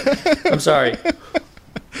inside. Yeah. I'm sorry.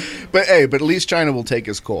 But at least China will take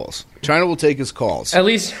his calls. China will take his calls. At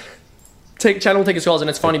least China will take his calls, and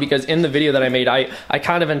it's funny because in the video that I made, I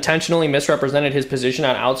kind of intentionally misrepresented his position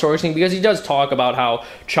on outsourcing because he does talk about how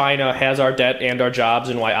China has our debt and our jobs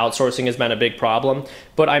and why outsourcing has been a big problem.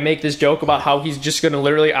 But I make this joke about how he's just going to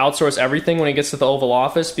literally outsource everything when he gets to the Oval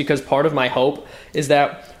Office because part of my hope is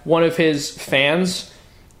that one of his fans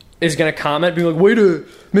is going to comment, being like, way to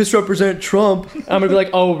misrepresent Trump. I'm going to be like,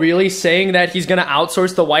 oh, really? Saying that he's going to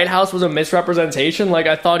outsource the White House was a misrepresentation? Like,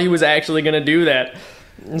 I thought he was actually going to do that.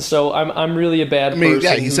 And so I'm really a bad person.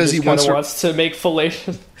 Yeah, he says he wants to make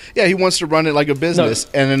fallacious. Yeah, he wants to run it like a business.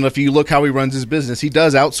 No. And then if you look how he runs his business, he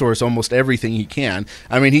does outsource almost everything he can.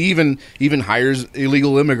 I mean, he even hires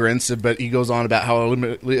illegal immigrants, but he goes on about how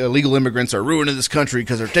illegal immigrants are ruining this country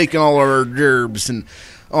because they're taking all our jobs and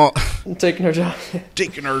taking our jobs.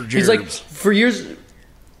 Taking our jobs. He's like,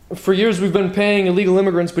 for years we've been paying illegal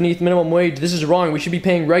immigrants beneath minimum wage. This is wrong. We should be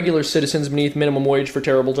paying regular citizens beneath minimum wage for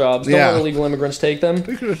terrible jobs. Don't let illegal immigrants take them.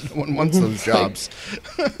 No one wants those jobs.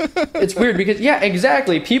 It's weird because, yeah,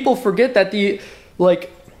 exactly. People forget that dude,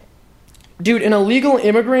 an illegal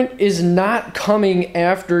immigrant is not coming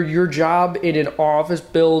after your job in an office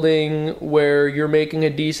building where you're making a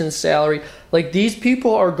decent salary. Like, these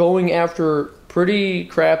people are going after pretty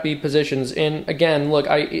crappy positions. And again, look,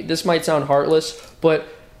 this might sound heartless, but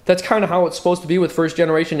that's kind of how it's supposed to be with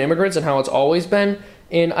first-generation immigrants and how it's always been.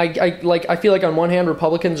 And I feel like on one hand,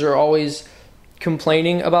 Republicans are always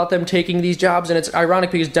complaining about them taking these jobs, and it's ironic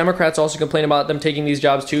because Democrats also complain about them taking these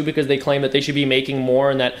jobs too because they claim that they should be making more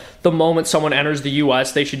and that the moment someone enters the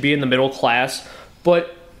U.S., they should be in the middle class.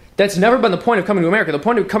 But that's never been the point of coming to America. The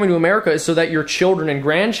point of coming to America is so that your children and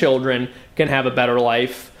grandchildren can have a better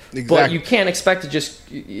life. Exactly. But you can't expect to just...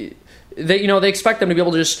 They expect them to be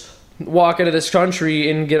able to just walk into this country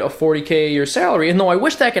and get a $40K a year salary. And though I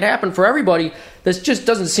wish that could happen for everybody, this just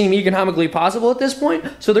doesn't seem economically possible at this point.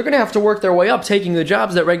 So they're going to have to work their way up, taking the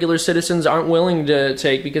jobs that regular citizens aren't willing to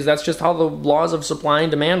take, because that's just how the laws of supply and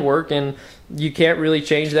demand work, and you can't really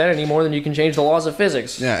change that any more than you can change the laws of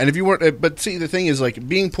physics. Yeah, and if you weren't, but see, the thing is, like,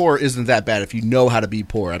 being poor isn't that bad if you know how to be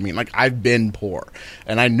poor. I mean, like, I've been poor,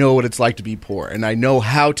 and I know what it's like to be poor, and I know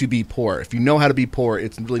how to be poor. If you know how to be poor,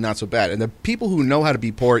 it's really not so bad. And the people who know how to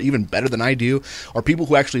be poor even better than I do are people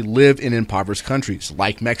who actually live in impoverished countries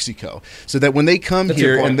like Mexico, so that when they come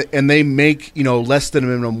here and they make, less than a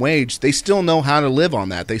minimum wage, they still know how to live on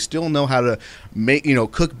that. They still know how to make,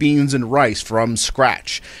 cook beans and rice from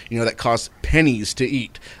scratch, that costs pennies to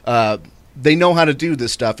eat. They know how to do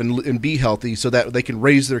this stuff and be healthy so that they can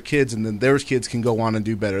raise their kids, and then their kids can go on and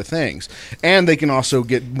do better things. And they can also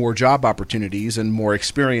get more job opportunities and more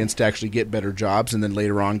experience to actually get better jobs, and then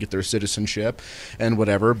later on get their citizenship and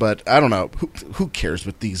whatever. But I don't know. Who cares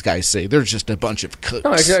what these guys say? They're just a bunch of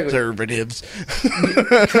conservatives.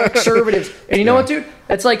 Conservatives. And you know what, dude?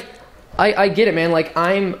 It's like, I get it, man. Like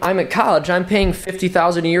I'm at college. I'm paying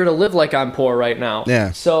 $50,000 a year to live like I'm poor right now.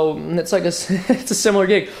 Yeah. So it's like it's a similar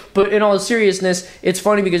gig. But in all seriousness, it's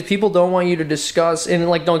funny because people don't want you to discuss. And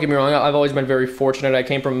like, don't get me wrong. I've always been very fortunate. I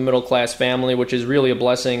came from a middle class family, which is really a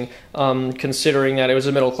blessing, considering that it was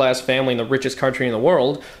a middle class family in the richest country in the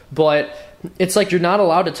world. But it's like you're not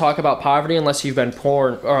allowed to talk about poverty unless you've been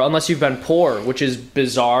poor, which is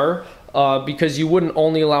bizarre. Because you wouldn't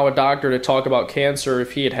only allow a doctor to talk about cancer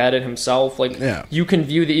if he had it himself. Like, you can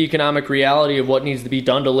view the economic reality of what needs to be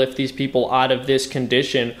done to lift these people out of this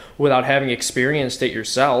condition without having experienced it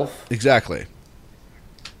yourself. Exactly.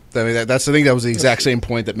 I mean, I think that was the exact same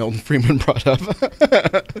point that Milton Friedman brought up.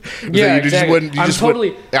 Yeah, exactly.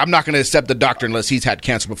 I'm not going to accept the doctor unless he's had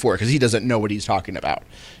cancer before because he doesn't know what he's talking about.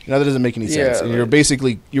 You know, that doesn't make any sense. And you're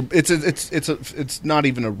basically, it's not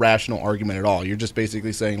even a rational argument at all. You're just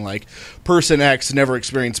basically saying, like, person X never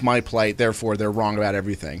experienced my plight, therefore they're wrong about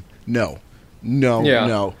everything. No.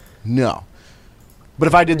 But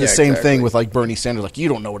if I did the same thing with, like, Bernie Sanders, like, you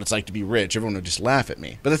don't know what it's like to be rich, everyone would just laugh at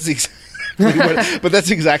me. But that's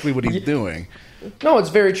exactly what he's doing. No, it's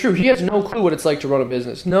very true. He has no clue what it's like to run a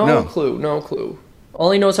business. No clue. All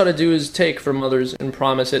he knows how to do is take from others and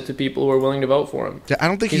promise it to people who are willing to vote for him. I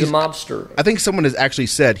don't think he's a mobster. I think someone has actually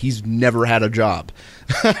said he's never had a job.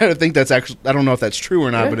 I think that's actually, I don't know if that's true or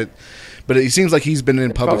not, but it seems like he's been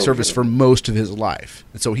in public service for most of his life.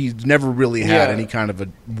 And so he's never really had any kind of a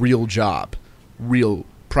real job, real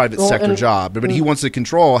private sector job. But he wants to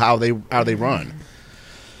control how they run.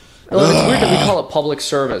 Well, it's weird that we call it public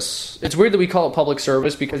service. It's weird that we call it public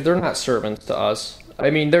service because they're not servants to us.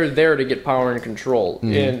 I mean, they're there to get power and control.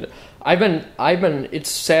 And I've been. It's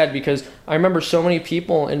sad because I remember so many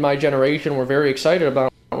people in my generation were very excited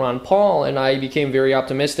about Ron Paul, and I became very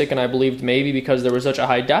optimistic, and I believed maybe because there was such a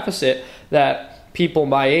high deficit that people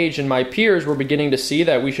my age and my peers were beginning to see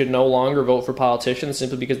that we should no longer vote for politicians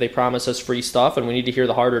simply because they promise us free stuff and we need to hear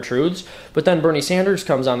the harder truths. But then Bernie Sanders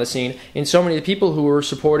comes on the scene, and so many of the people who were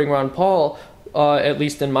supporting Ron Paul, at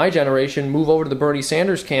least in my generation, move over to the Bernie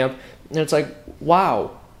Sanders camp, and it's like,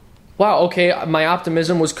 wow, okay, my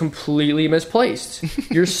optimism was completely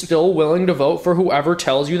misplaced. You're still willing to vote for whoever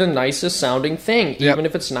tells you the nicest sounding thing, even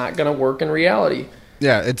if it's not going to work in reality.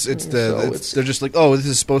 Yeah, they're just like, oh, this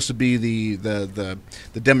is supposed to be the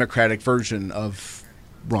Democratic version of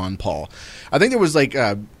Ron Paul. I think there was like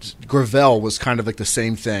Gravel was kind of like the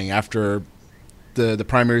same thing after the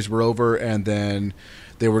primaries were over, and then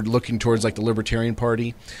they were looking towards like the Libertarian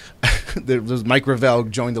Party. There was Mike Gravel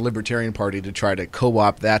joined the Libertarian Party to try to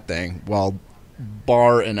co-opt that thing, while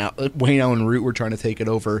Barr and Wayne Allen Root were trying to take it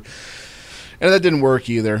over. And that didn't work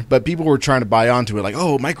either. But people were trying to buy onto it, like,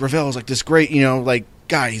 oh, Mike Gravel is like this great, like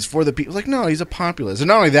guy. He's for the people. Like, no, he's a populist. And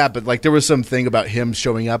not only that, but like there was some thing about him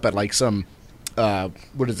showing up at like some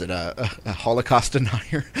what is it, a Holocaust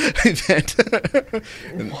denier event.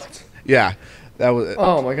 What? Yeah, that was.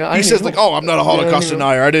 Oh my God! He says like, "Oh, I'm not a Holocaust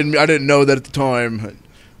denier. I didn't know that at the time."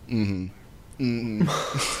 Mm-hmm.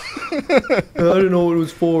 I didn't know what it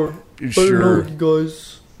was for. Sure. I didn't know you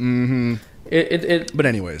guys. Mm-hmm. But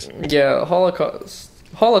anyways, yeah,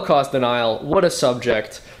 Holocaust denial. What a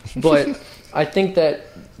subject! But I think that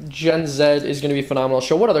Gen Z is going to be a phenomenal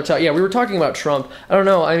show. What other we were talking about Trump. I don't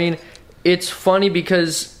know. I mean, it's funny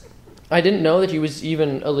because I didn't know that he was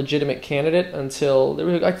even a legitimate candidate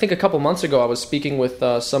until I think a couple months ago. I was speaking with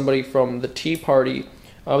somebody from the Tea Party.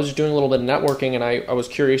 I was just doing a little bit of networking, and I was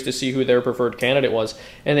curious to see who their preferred candidate was.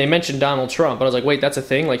 And they mentioned Donald Trump. And I was like, wait, that's a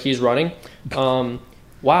thing? Like, he's running?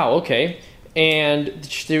 Wow, okay. And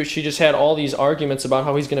she just had all these arguments about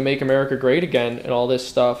how he's going to make America great again and all this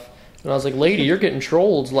stuff. And I was like, lady, you're getting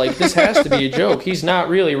trolled. Like, this has to be a joke. He's not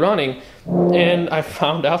really running. And I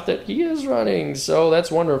found out that he is running. So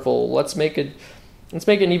that's wonderful. Let's make an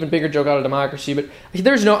even bigger joke out of democracy. But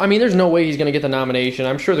there's no way he's going to get the nomination.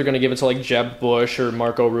 I'm sure they're going to give it to like Jeb Bush or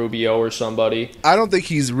Marco Rubio or somebody. I don't think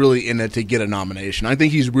he's really in it to get a nomination. I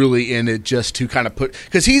think he's really in it just to kind of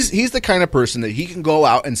because he's the kind of person that he can go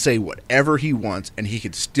out and say whatever he wants and he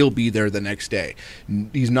could still be there the next day.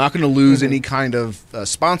 He's not going to lose any kind of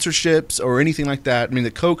sponsorships or anything like that. I mean,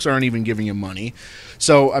 the Kochs aren't even giving him money.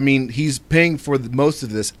 So, I mean, he's paying for most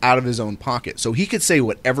of this out of his own pocket. So he could say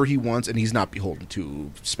whatever he wants, and he's not beholden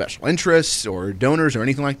to special interests or donors or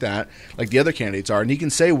anything like that, like the other candidates are. And he can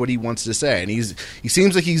say what he wants to say. And he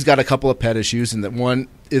seems like he's got a couple of pet issues, and that one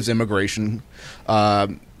is immigration.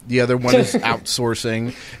 The other one is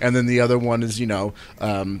outsourcing. And then the other one is,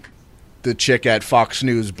 the chick at Fox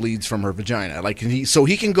News bleeds from her vagina. Like, so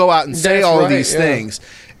he can go out and say all these things.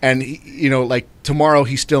 And, like tomorrow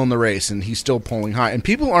he's still in the race and he's still polling high. And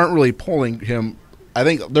people aren't really polling him I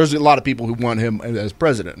think there's a lot of people who want him as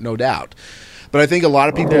president, no doubt. But I think a lot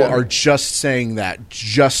of people are just saying that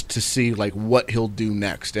just to see like what he'll do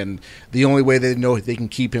next, and the only way they know they can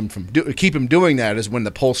keep him doing that is when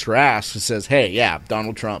the pollster asks and says, "Hey, yeah,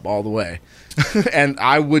 Donald Trump all the way," and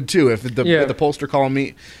I would too if the pollster called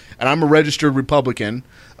me, and I'm a registered Republican,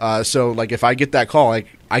 so like if I get that call, like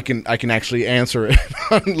I can actually answer it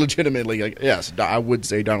legitimately. Like, yes, I would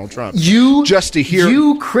say Donald Trump. Just to hear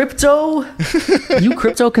you crypto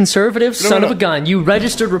conservative son of a gun. You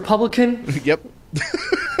registered Republican. Yep.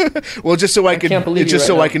 Well, just so I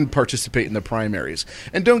can participate in the primaries,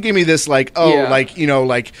 and don't give me this like like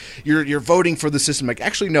you're voting for the system. Like,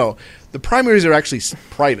 actually, no, the primaries are actually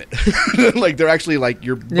private. Like they're actually like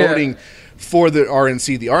you're voting for the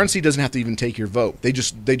RNC. The RNC doesn't have to even take your vote. They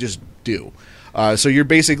just do. So you're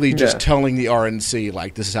basically just telling the RNC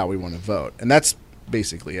like this is how we want to vote, and that's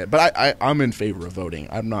basically it. But I'm in favor of voting.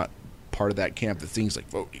 I'm not part of that camp that thinks like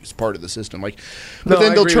voting is part of the system. Like, but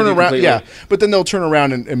then they'll turn around. Yeah, but then they'll turn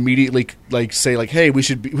around and immediately like say like, hey, we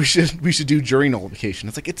should do jury nullification.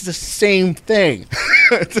 It's like it's the same thing.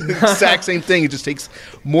 It's the exact same thing. It just takes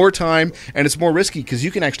more time and it's more risky because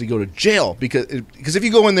you can actually go to jail because if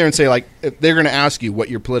you go in there and say like if they're going to ask you what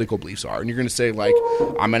your political beliefs are and you're going to say like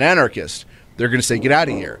I'm an anarchist, they're going to say get out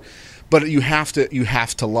of here. But you have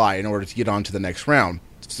to lie in order to get on to the next round.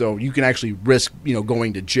 So you can actually risk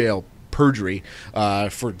going to jail. Perjury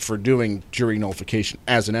for doing jury nullification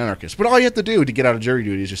as an anarchist. But all you have to do to get out of jury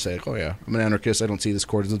duty is just say, oh yeah, I'm an anarchist, I don't see this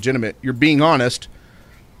court as legitimate. You're being honest.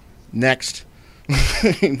 Next.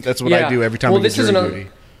 That's what I do every time I get jury duty.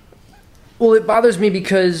 Well, it bothers me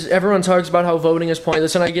because everyone talks about how voting is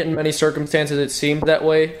pointless, and I get in many circumstances it seems that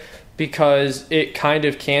way because it kind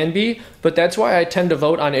of can be, but that's why I tend to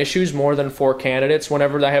vote on issues more than for candidates.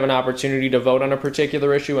 Whenever I have an opportunity to vote on a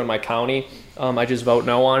particular issue in my county, I just vote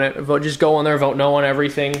no on it. Just go on there, vote no on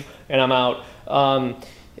everything, and I'm out.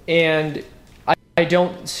 And I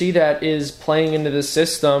don't see that as playing into the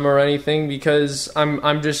system or anything because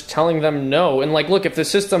I'm just telling them no. And like, look, if the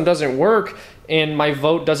system doesn't work and my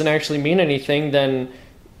vote doesn't actually mean anything, then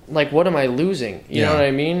like, what am I losing? You know what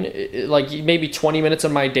I mean? Like, maybe 20 minutes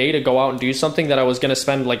of my day to go out and do something that I was going to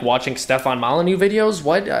spend, like, watching Stefan Molyneux videos?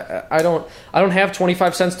 What? I don't have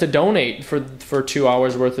 25 cents to donate for 2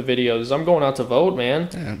 hours worth of videos. I'm going out to vote, man.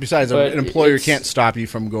 Yeah, besides, an employer can't stop you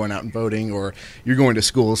from going out and voting, or you're going to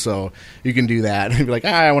school, so you can do that. And be like,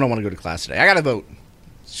 I don't want to go to class today. I got to vote.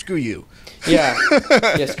 Screw you. Yeah.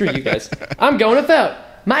 Yeah, screw you guys. I'm going to vote.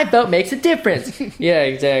 My vote makes a difference. Yeah,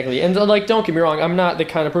 exactly. And like, don't get me wrong, I'm not the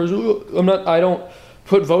kind of person. I don't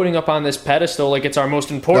put voting up on this pedestal like it's our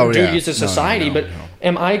most important duty as a society. No.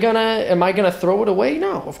 Am I gonna throw it away?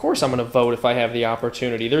 No, of course I'm gonna vote if I have the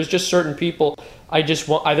opportunity. There's just certain people there's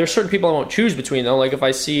certain people I won't choose between though. Like if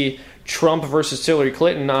I see Trump versus Hillary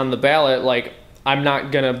Clinton on the ballot, like I'm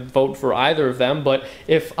not going to vote for either of them, but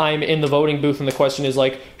if I'm in the voting booth and the question is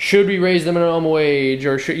like, should we raise the minimum wage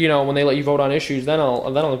or should, when they let you vote on issues, then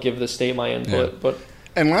I'll give the state my input. Yeah.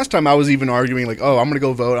 And last time I was even arguing like, oh, I'm going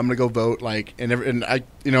to go vote. Like, and I,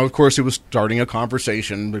 of course it was starting a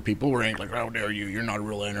conversation, but people were like, how dare you? You're not a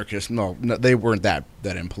real anarchist. No, they weren't that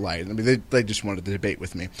impolite. I mean, they just wanted to debate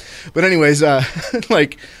with me. But anyways,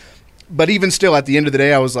 but even still, at the end of the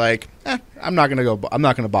day, I was like, I'm not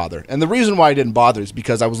gonna bother. And the reason why I didn't bother is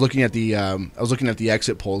because I was looking at the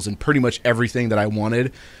exit polls, and pretty much everything that I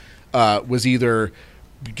wanted was either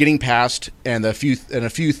getting passed, and a few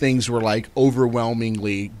things were like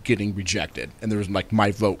overwhelmingly getting rejected, and there was like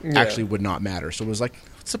my vote actually would not matter. So it was like,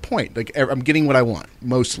 what's the point? Like I'm getting what I want.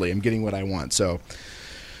 Mostly, I'm getting what I want. So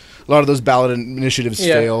a lot of those ballot initiatives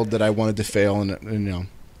failed that I wanted to fail, and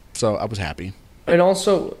so I was happy. And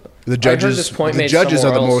also, the judges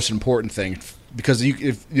are the most important thing because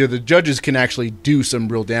the judges can actually do some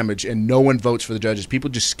real damage, and no one votes for the judges. People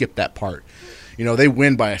just skip that part. They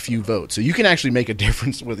win by a few votes, so you can actually make a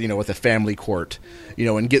difference with a family court,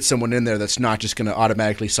 and get someone in there that's not just going to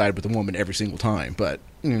automatically side with the woman every single time. But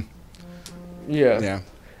yeah.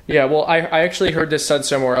 Well, I actually heard this said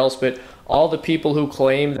somewhere else, but all the people who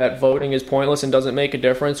claim that voting is pointless and doesn't make a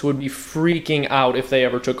difference would be freaking out if they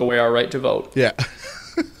ever took away our right to vote. Yeah.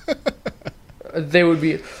 They would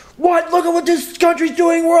be, what? Look at what this country's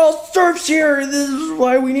doing. We're all serfs here. This is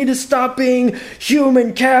why we need to stop being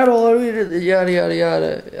human cattle. Yada, yada,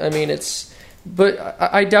 yada. I mean, but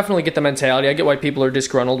I definitely get the mentality. I get why people are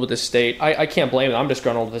disgruntled with the state. I can't blame them. I'm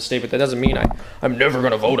disgruntled with the state, but that doesn't mean I'm never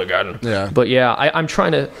going to vote again. Yeah. But yeah, I'm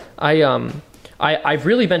trying to, I've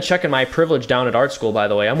really been checking my privilege down at art school, by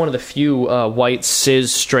the way. I'm one of the few white,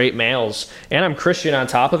 cis, straight males, and I'm Christian on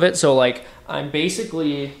top of it, so, like, I'm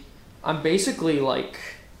basically like,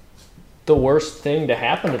 the worst thing to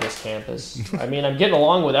happen to this campus. I mean, I'm getting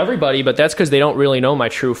along with everybody, but that's because they don't really know my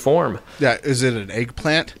true form. Yeah, is it an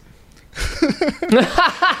eggplant?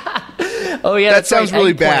 Oh yeah, that sounds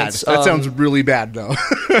really bad. Eggplants, That sounds really bad, though.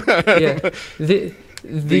 Yeah, the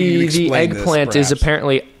eggplant is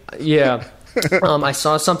apparently I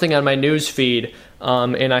saw something on my news feed,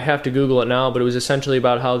 and I have to Google it now, but it was essentially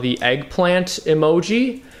about how the eggplant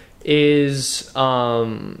emoji is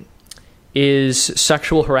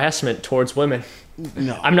sexual harassment towards women.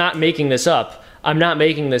 No. I'm not making this up.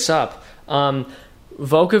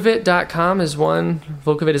 Vocavit.com is one.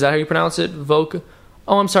 Vocavit, is that how you pronounce it?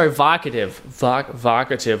 Oh, I'm sorry, vocative.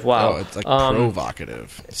 Vocative, wow. Oh, it's like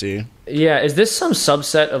provocative. See? Yeah, is this some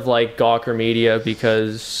subset of like Gawker Media?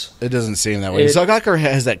 Because it doesn't seem that way. So Gawker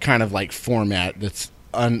has that kind of like format that's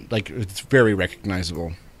it's very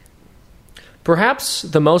recognizable. Perhaps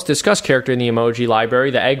the most discussed character in the emoji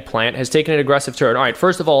library, the eggplant, has taken an aggressive turn. All right,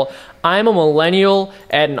 first of all, I'm a millennial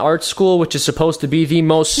at an art school, which is supposed to be the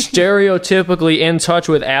most stereotypically in touch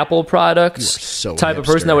with Apple products type of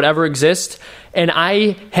person that would ever exist. And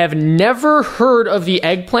I have never heard of the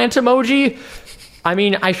eggplant emoji. I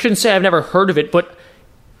mean, I shouldn't say I've never heard of it, but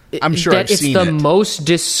I'm sure I've seen it. It's the most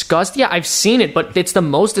discussed. Yeah, I've seen it, but it's the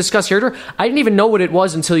most discussed character. I didn't even know what it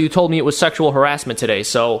was until you told me it was sexual harassment today.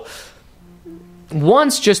 So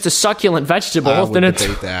once just a succulent vegetable. I would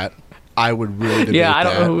debate that. I would really debate that. I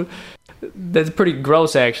don't know. That's pretty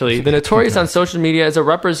gross, actually. The notorious on social media is a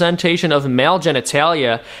representation of male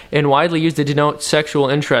genitalia and widely used to denote sexual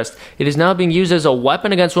interest. It is now being used as a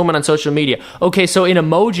weapon against women on social media. Okay, so an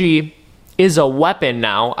emoji is a weapon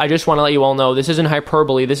now. I just want to let you all know this isn't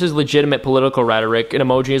hyperbole. This is legitimate political rhetoric. An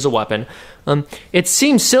emoji is a weapon. It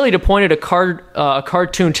seems silly to point at a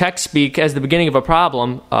cartoon text speak as the beginning of a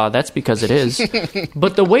problem. That's because it is.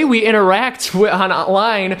 But the way we interact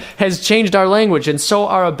online has changed our language, and so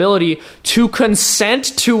our ability to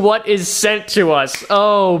consent to what is sent to us.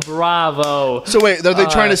 Oh, bravo. So wait, are they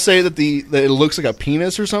trying to say that that it looks like a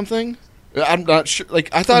penis or something? I'm not sure. Like,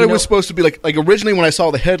 I thought it was supposed to be like originally when I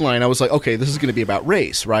saw the headline, I was like, okay, this is going to be about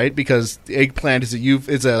race, right? Because the eggplant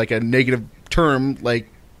is like a negative term, like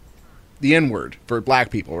the N-word for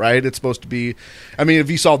black people, right? It's supposed to be. I mean, if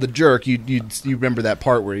you saw The Jerk, you remember that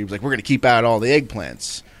part where he was like, we're going to keep out all the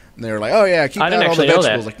eggplants, and they were like, oh yeah, keep out all the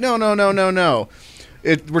vegetables. Like, no.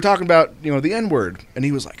 We're talking about the N-word, and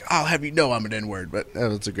he was like, "I'll have you know I'm an N-word." But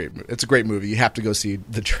it's a great movie. You have to go see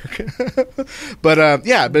The Jerk. But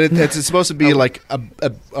it's supposed to be like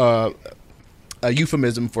a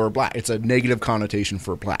euphemism for black. It's a negative connotation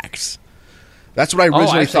for blacks. That's what I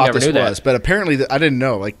originally thought this was. But apparently, I didn't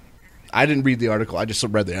know. Like, I didn't read the article. I just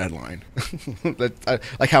read the headline,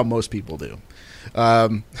 like how most people do.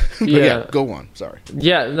 Go on. Sorry.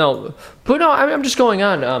 I'm just going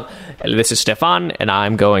on. This is Stefan, and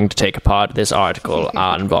I'm going to take apart this article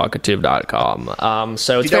on vocative.com.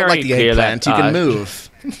 So it's very like clear eggplant, that you can move.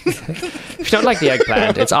 If you don't like the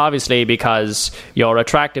eggplant, it's obviously because your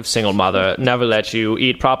attractive single mother never let you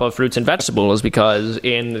eat proper fruits and vegetables, because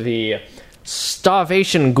in the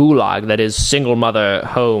starvation gulag that is single mother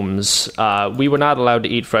homes, we were not allowed to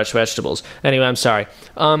eat fresh vegetables. Anyway, I'm sorry.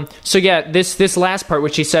 This last part,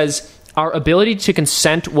 which he says, our ability to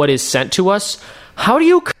consent what is sent to us. How do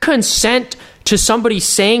you consent to somebody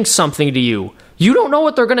saying something to you? You don't know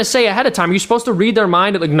what they're going to say ahead of time. You're supposed to read their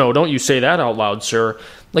mind. Like, no, don't you say that out loud, sir.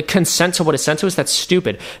 Like, consent to what is sent to us? That's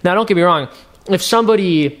stupid. Now, don't get me wrong. If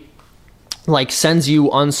somebody sends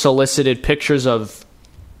you unsolicited pictures of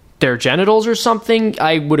their genitals or something,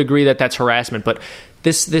 I would agree that that's harassment. But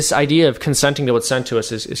this idea of consenting to what's sent to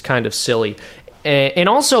us is kind of silly. And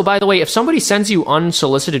also, by the way, if somebody sends you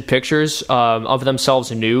unsolicited pictures of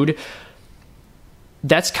themselves nude,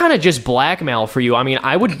 that's kind of just blackmail for you. I mean,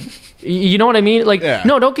 I would... You know what I mean?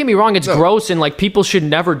 No, don't get me wrong. It's gross, and people should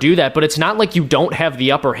never do that. But it's not like you don't have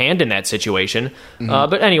the upper hand in that situation. Mm-hmm.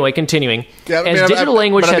 But anyway, continuing. Yeah, as digital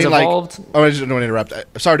language has evolved. I just don't want to interrupt.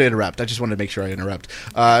 Sorry to interrupt. I just wanted to make sure I interrupt.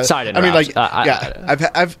 Sorry to interrupt.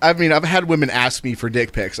 I've had women ask me for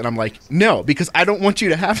dick pics, and I'm like, no, because I don't want you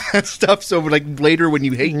to have that stuff. So later when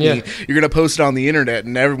you hate me, you're gonna post it on the internet,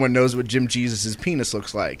 and everyone knows what Jim Jesus' penis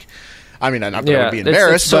looks like. I mean, I'm not going to be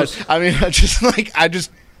embarrassed, but I mean, I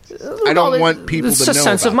don't want people to know. It's a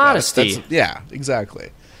sense of modesty. Yeah,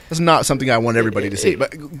 exactly. That's not something I want everybody to see.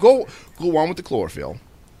 But go on with the chlorophyll.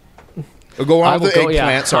 Or go on with the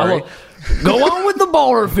eggplant. Sorry. Go on with the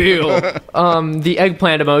chlorophyll. The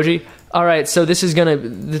eggplant emoji. All right, so this is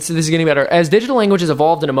getting better. As digital languages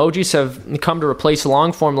evolved and emojis have come to replace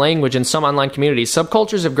long-form language in some online communities,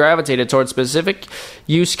 subcultures have gravitated towards specific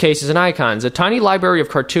use cases and icons. A tiny library of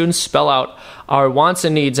cartoons spell out our wants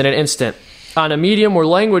and needs in an instant. on a medium where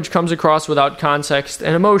language comes across without context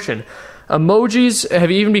and emotion. Emojis have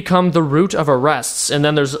even become the root of arrests. And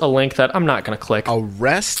then there's a link that I'm not going to click.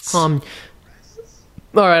 Arrests? All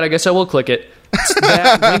right, I guess I will click it. It's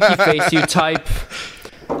that winky face you type.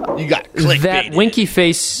 You got clickbaited. That winky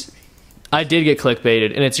face... I did get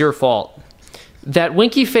clickbaited, and it's your fault. That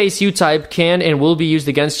winky face you type can and will be used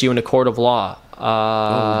against you in a court of law.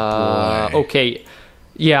 Oh, boy. Okay.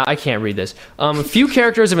 Yeah, I can't read this. Few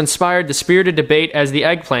characters have inspired the spirited debate as the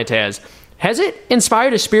eggplant has. Has it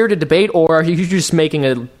inspired a spirited debate, or are you just making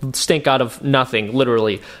a stink out of nothing,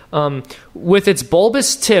 literally? With its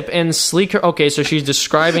bulbous tip and sleeker... Okay, so she's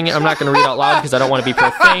describing it. I'm not going to read out loud because I don't want to be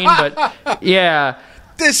profane, but yeah.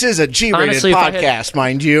 This is a G-rated Honestly, podcast,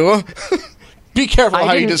 mind you. Be careful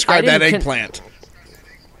how you describe that eggplant.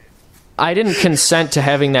 I didn't consent to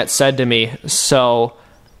having that said to me, so...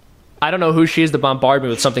 I don't know who she is to bombard me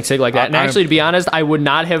with something sick like that. And actually, to be honest, I would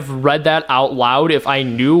not have read that out loud if I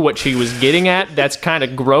knew what she was getting at. That's kind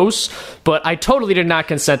of gross, but I totally did not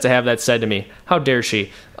consent to have that said to me. How dare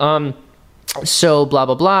she? So, blah,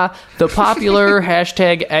 blah, blah. The popular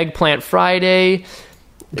hashtag Eggplant Friday,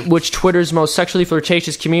 which Twitter's most sexually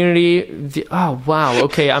flirtatious community... oh, wow.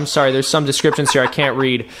 Okay, I'm sorry. There's some descriptions here I can't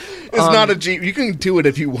read. It's not a G... You can do it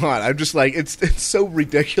if you want. I'm just like... It's so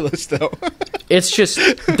ridiculous, though. It's just...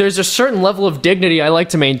 There's a certain level of dignity I like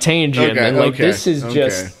to maintain, Jim. Okay, and, this is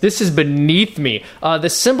just... This is beneath me. The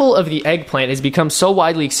symbol of the eggplant has become so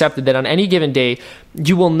widely accepted that on any given day,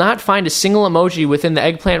 you will not find a single emoji within the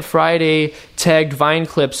Eggplant Friday tagged Vine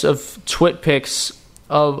clips of twit pics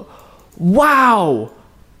of... Wow!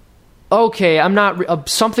 Okay, I'm not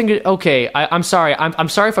something. Okay, I'm sorry. I'm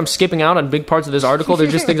sorry if I'm skipping out on big parts of this article.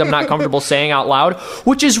 There's just things I'm not comfortable saying out loud,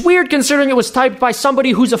 which is weird considering it was typed by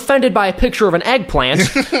somebody who's offended by a picture of an eggplant.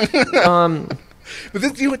 But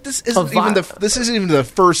this isn't even the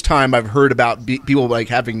first time I've heard about people like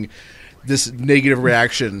having this negative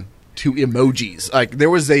reaction to emojis. Like there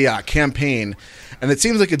was a campaign. And it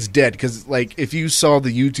seems like it's dead because, like, if you saw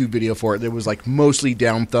the YouTube video for it, there was, like, mostly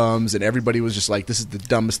down thumbs, and everybody was just like, this is the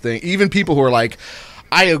dumbest thing. Even people who are like,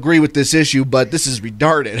 I agree with this issue, but this is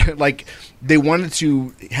retarded. Like, they wanted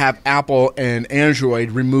to have Apple and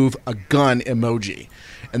Android remove a gun emoji.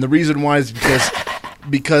 And the reason why is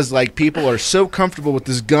because like, people are so comfortable with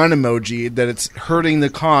this gun emoji that it's hurting the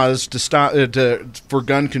cause to stop for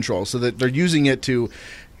gun control. So that they're using it to...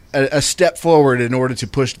 a step forward in order to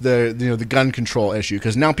push the gun control issue,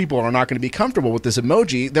 because now people are not going to be comfortable with this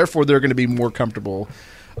emoji, therefore they're going to be more comfortable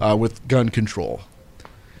with gun control.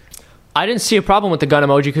 I didn't see a problem with the gun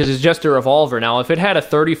emoji because it's just a revolver. Now, if it had a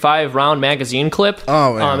 35 round magazine clip,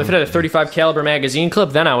 if it had a 35 caliber magazine clip,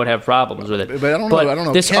 then I would have problems with it. But I don't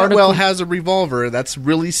know. This Cantwell has a revolver. That's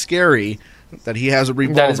really scary. That he has a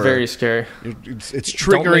revolver. That is very scary. It's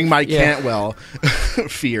triggering my Cantwell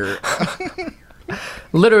fear.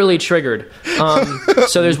 Literally triggered.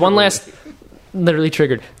 So there's one last... Literally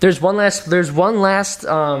triggered. There's one last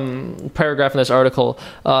paragraph in this article.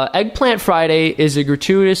 Eggplant Friday is a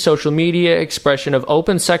gratuitous social media expression of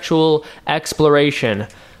open sexual exploration.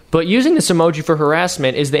 But using this emoji for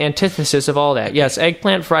harassment is the antithesis of all that. Yes,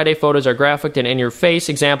 Eggplant Friday photos are graphic and in-your-face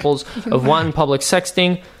examples of wanton public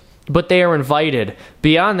sexting, but they are invited.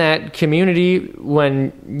 Beyond that, community,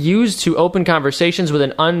 when used to open conversations with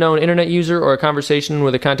an unknown internet user or a conversation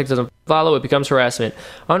where the context doesn't follow, it becomes harassment.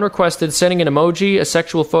 Unrequested, sending an emoji, a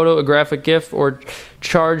sexual photo, a graphic GIF, or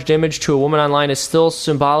charged image to a woman online is still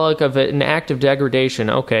symbolic of an act of degradation.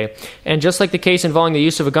 Okay. And just like the case involving the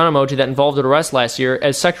use of a gun emoji that involved an arrest last year,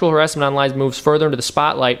 as sexual harassment online moves further into the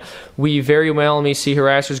spotlight, we very well may see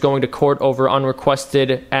harassers going to court over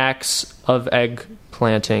unrequested acts of egg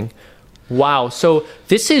planting. Wow. So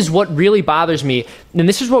this is what really bothers me, and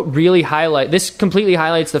this is what really completely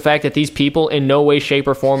highlights the fact that these people in no way, shape,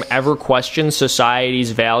 or form ever question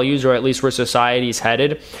society's values, or at least where society's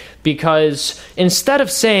headed, because instead of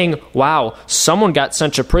saying, wow, someone got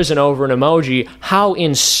sent to prison over an emoji, how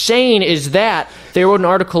insane is that? They wrote an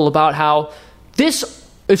article about how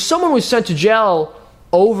if someone was sent to jail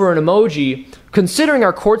over an emoji, considering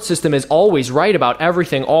our court system is always right about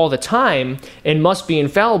everything all the time and must be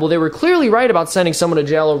infallible, they were clearly right about sending someone to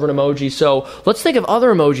jail over an emoji. So let's think of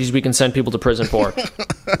other emojis we can send people to prison for.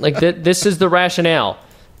 Like this is the rationale.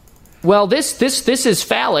 Well, this is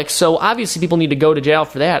phallic, so obviously people need to go to jail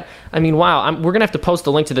for that. I mean, wow, we're gonna have to post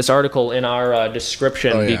the link to this article in our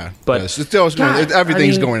description. Oh yeah, but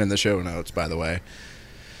everything's going in the show notes, by the way.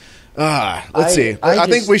 Let's see. I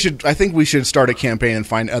think we should start a campaign and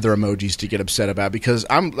find other emojis to get upset about, because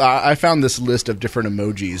I found this list of different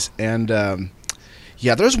emojis, and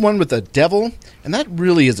Yeah, there's one with the devil, and that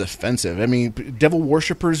really is offensive. I mean, devil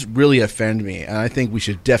worshippers really offend me, and I think we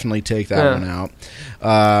should definitely take that one out.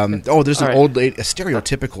 There's an old lady, a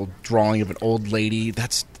stereotypical drawing of an old lady.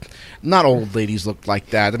 That's not old ladies look like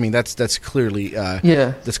that. I mean, that's clearly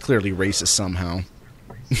that's clearly racist somehow.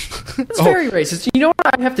 It's very racist. You know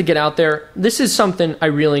what I have to get out there? This is something I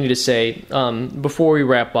really need to say before we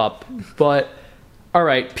wrap up. But, all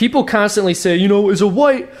right, people constantly say, as a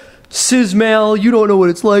white cis male, you don't know what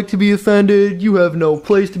it's like to be offended. You have no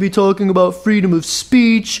place to be talking about freedom of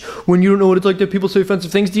speech when you don't know what it's like to have people say offensive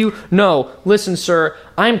things to you. No, listen, sir,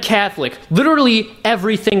 I'm Catholic. Literally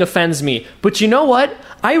everything offends me. But you know what?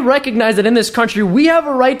 I recognize that in this country, we have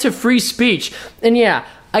a right to free speech. And yeah,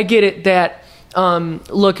 I get it that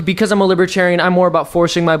look, because I'm a libertarian, I'm more about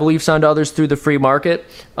forcing my beliefs onto others through the free market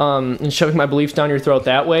and shoving my beliefs down your throat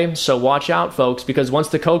that way. So watch out, folks, because once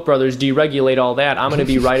the Koch brothers deregulate all that, I'm going to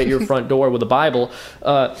be right at your front door with a Bible.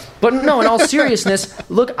 But no, in all seriousness,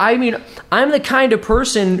 look, I mean, I'm the kind of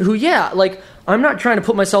person who, I'm not trying to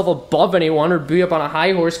put myself above anyone or be up on a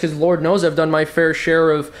high horse because Lord knows I've done my fair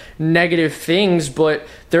share of negative things, but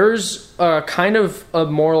there's a kind of a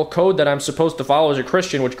moral code that I'm supposed to follow as a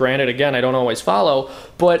Christian, which granted, again, I don't always follow,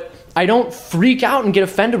 but I don't freak out and get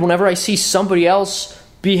offended whenever I see somebody else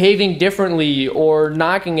behaving differently or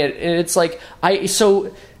knocking it. And it's like,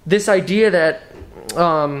 so this idea that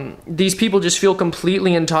these people just feel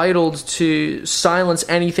completely entitled to silence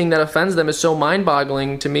anything that offends them is so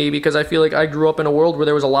mind-boggling to me, because I feel like I grew up in a world where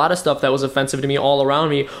there was a lot of stuff that was offensive to me all around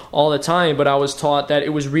me all the time, but I was taught that it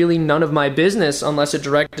was really none of my business unless it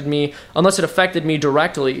affected me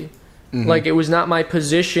directly. Mm-hmm. Like, it was not my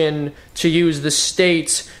position to use the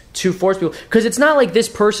state to force people, because it's not like this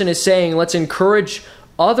person is saying let's encourage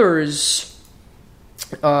others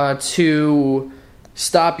to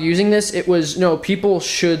stop using this. It was, no, people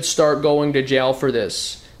should start going to jail for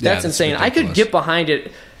this. That's insane. Ridiculous.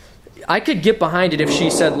 I could get behind it if she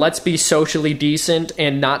said, let's be socially decent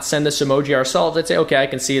and not send this emoji ourselves. I'd say, okay, I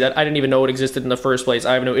can see that. I didn't even know it existed in the first place.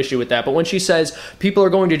 I have no issue with that. But when she says people are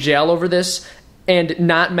going to jail over this and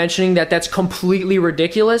not mentioning that that's completely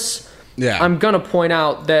ridiculous, I'm going to point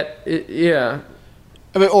out that,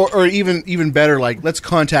 I mean, or even better, like, let's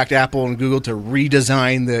contact Apple and Google to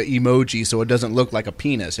redesign the emoji so it doesn't look like a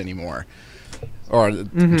penis anymore. Or, sorry,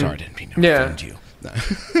 I didn't mean to offend you.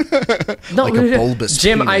 No, like a bulbous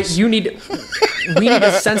Jim, penis. we need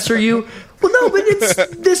to censor you. Well, no,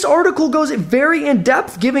 but this article goes very in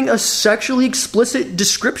depth, giving a sexually explicit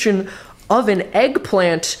description of an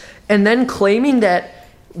eggplant, and then claiming that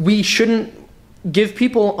we shouldn't give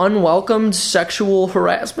people unwelcomed sexual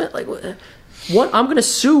harassment. Like, what? I'm going to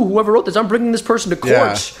sue whoever wrote this. I'm bringing this person to court.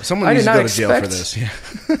 Yeah, someone needs to go to jail for this. Yeah.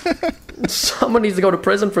 Someone needs to go to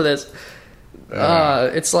prison for this.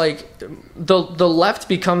 It's like the left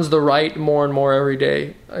becomes the right more and more every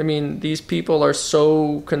day. I mean, these people are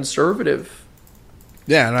so conservative.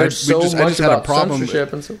 Yeah, and I just had a problem.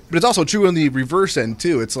 But it's also true on the reverse end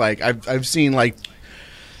too. It's like I've seen like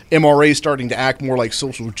MRAs starting to act more like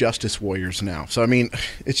social justice warriors now. So I mean,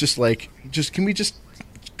 it's just like, can we just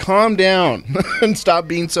calm down and stop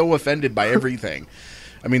being so offended by everything?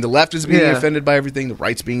 I mean, the left is being offended by everything. The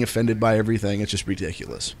right's being offended by everything. It's just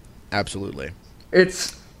ridiculous. Absolutely.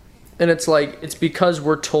 It's like, it's because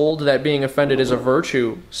we're told that being offended is a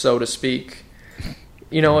virtue, so to speak.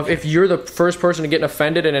 You know, if you're the first person to get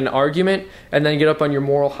offended in an argument and then get up on your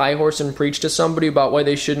moral high horse and preach to somebody about why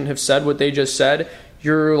they shouldn't have said what they just said,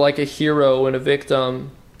 you're like a hero and a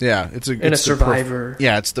victim. Yeah, it's a survivor.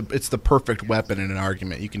 It's the perfect weapon in an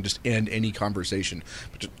argument. You can just end any conversation.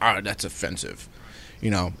 But just, that's offensive. You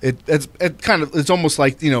know, it's almost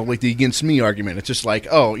like, you know, like the against me argument. It's just like,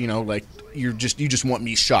 oh, you know, like you just want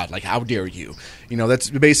me shot. Like, how dare you? You know, that's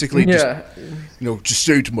basically just, you know, just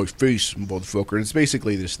say it to my face, motherfucker. It's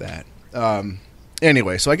basically just that.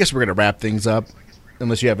 Anyway, so I guess we're gonna wrap things up.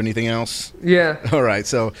 Unless you have anything else? Yeah. All right,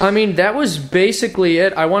 so... I mean, that was basically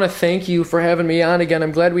it. I want to thank you for having me on again.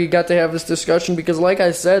 I'm glad we got to have this discussion because, like I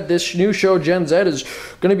said, this new show, Gen Z, is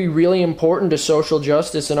going to be really important to social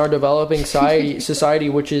justice in our developing society,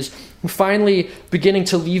 which is finally beginning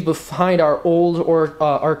to leave behind our old or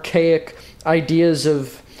archaic ideas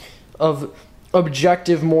of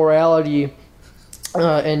objective morality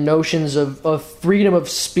and notions of freedom of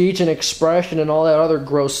speech and expression and all that other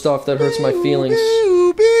gross stuff that hurts my feelings.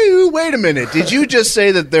 Wait a minute. Did you just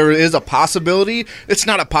say that there is a possibility? It's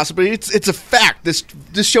not a possibility. It's a fact. This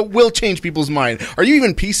show will change people's mind. Are you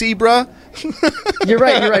even PC, bruh? You're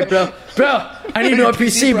right, bro. Bro, I didn't know a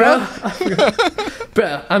PC, bro.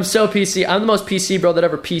 Bro, I'm so PC. I'm the most PC bro that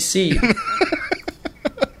ever PC.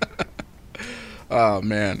 Oh,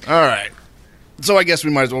 man. All right. So I guess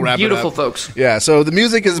we might as well wrap it up. Beautiful folks. Yeah, so the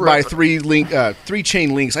music is by Three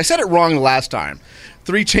Chain Links. I said it wrong the last time.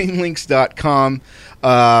 3chainlinks.com.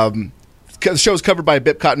 The show is covered by a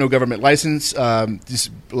BIPCOT no government license. This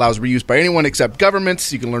allows reuse by anyone except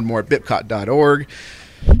governments. You can learn more at bipcot.org.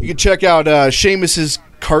 You can check out Seamus's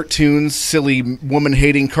cartoons, silly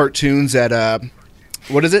woman-hating cartoons at,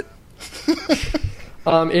 what is it?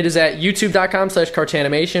 It is at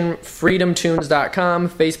youtube.com/cartanimation, freedomtunes.com,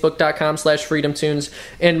 facebook.com/freedomtunes,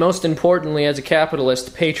 and most importantly, as a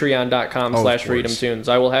capitalist, patreon.com/freedomtunes.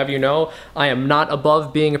 I will have you know, I am not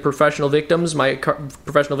above being a professional victim. My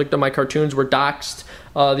cartoons were doxxed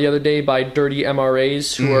the other day by dirty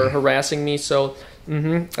MRAs who are harassing me, so...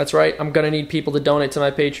 that's right. I'm going to need people to donate to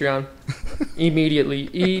my Patreon.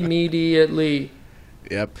 Immediately.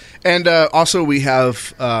 Yep. And also we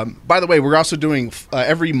have, by the way, we're also doing,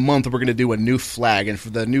 every month we're going to do a new flag. And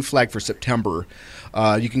for the new flag for September,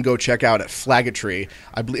 you can go check out at Flaggetry.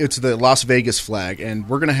 I believe it's the Las Vegas flag. And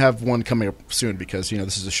we're going to have one coming up soon because,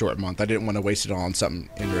 this is a short month. I didn't want to waste it all on something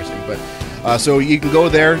interesting. But so you can go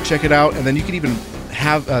there, check it out. And then you can even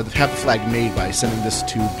have the flag made by sending this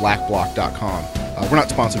to blackblock.com. We're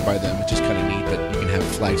not sponsored by them. It's just kind of neat that you can have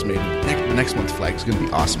flags made. The next month's flag is going to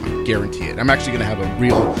be awesome. I guarantee it. I'm actually going to have a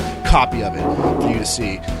real copy of it for you to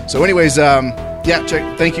see. So anyways,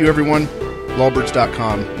 thank you, everyone.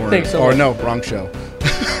 Lawbirds.com. Thanks so much. No, wrong show.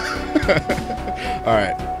 All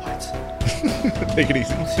right. What? Take it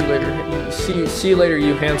easy. See you later. See you later,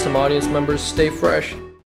 you handsome audience members. Stay fresh.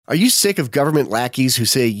 Are you sick of government lackeys who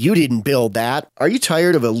say you didn't build that? Are you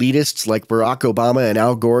tired of elitists like Barack Obama and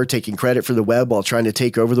Al Gore taking credit for the web while trying to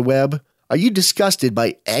take over the web? Are you disgusted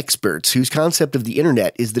by experts whose concept of the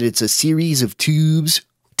internet is that it's a series of tubes?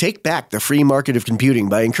 Take back the free market of computing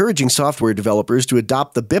by encouraging software developers to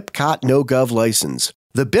adopt the BIPCOT no-gov license.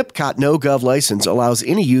 The BIPCOT no-gov license allows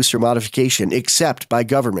any use or modification except by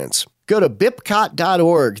governments. Go to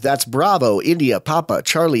bipcot.org. That's Bravo, India, Papa,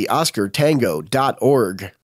 Charlie, Oscar, Tango.org.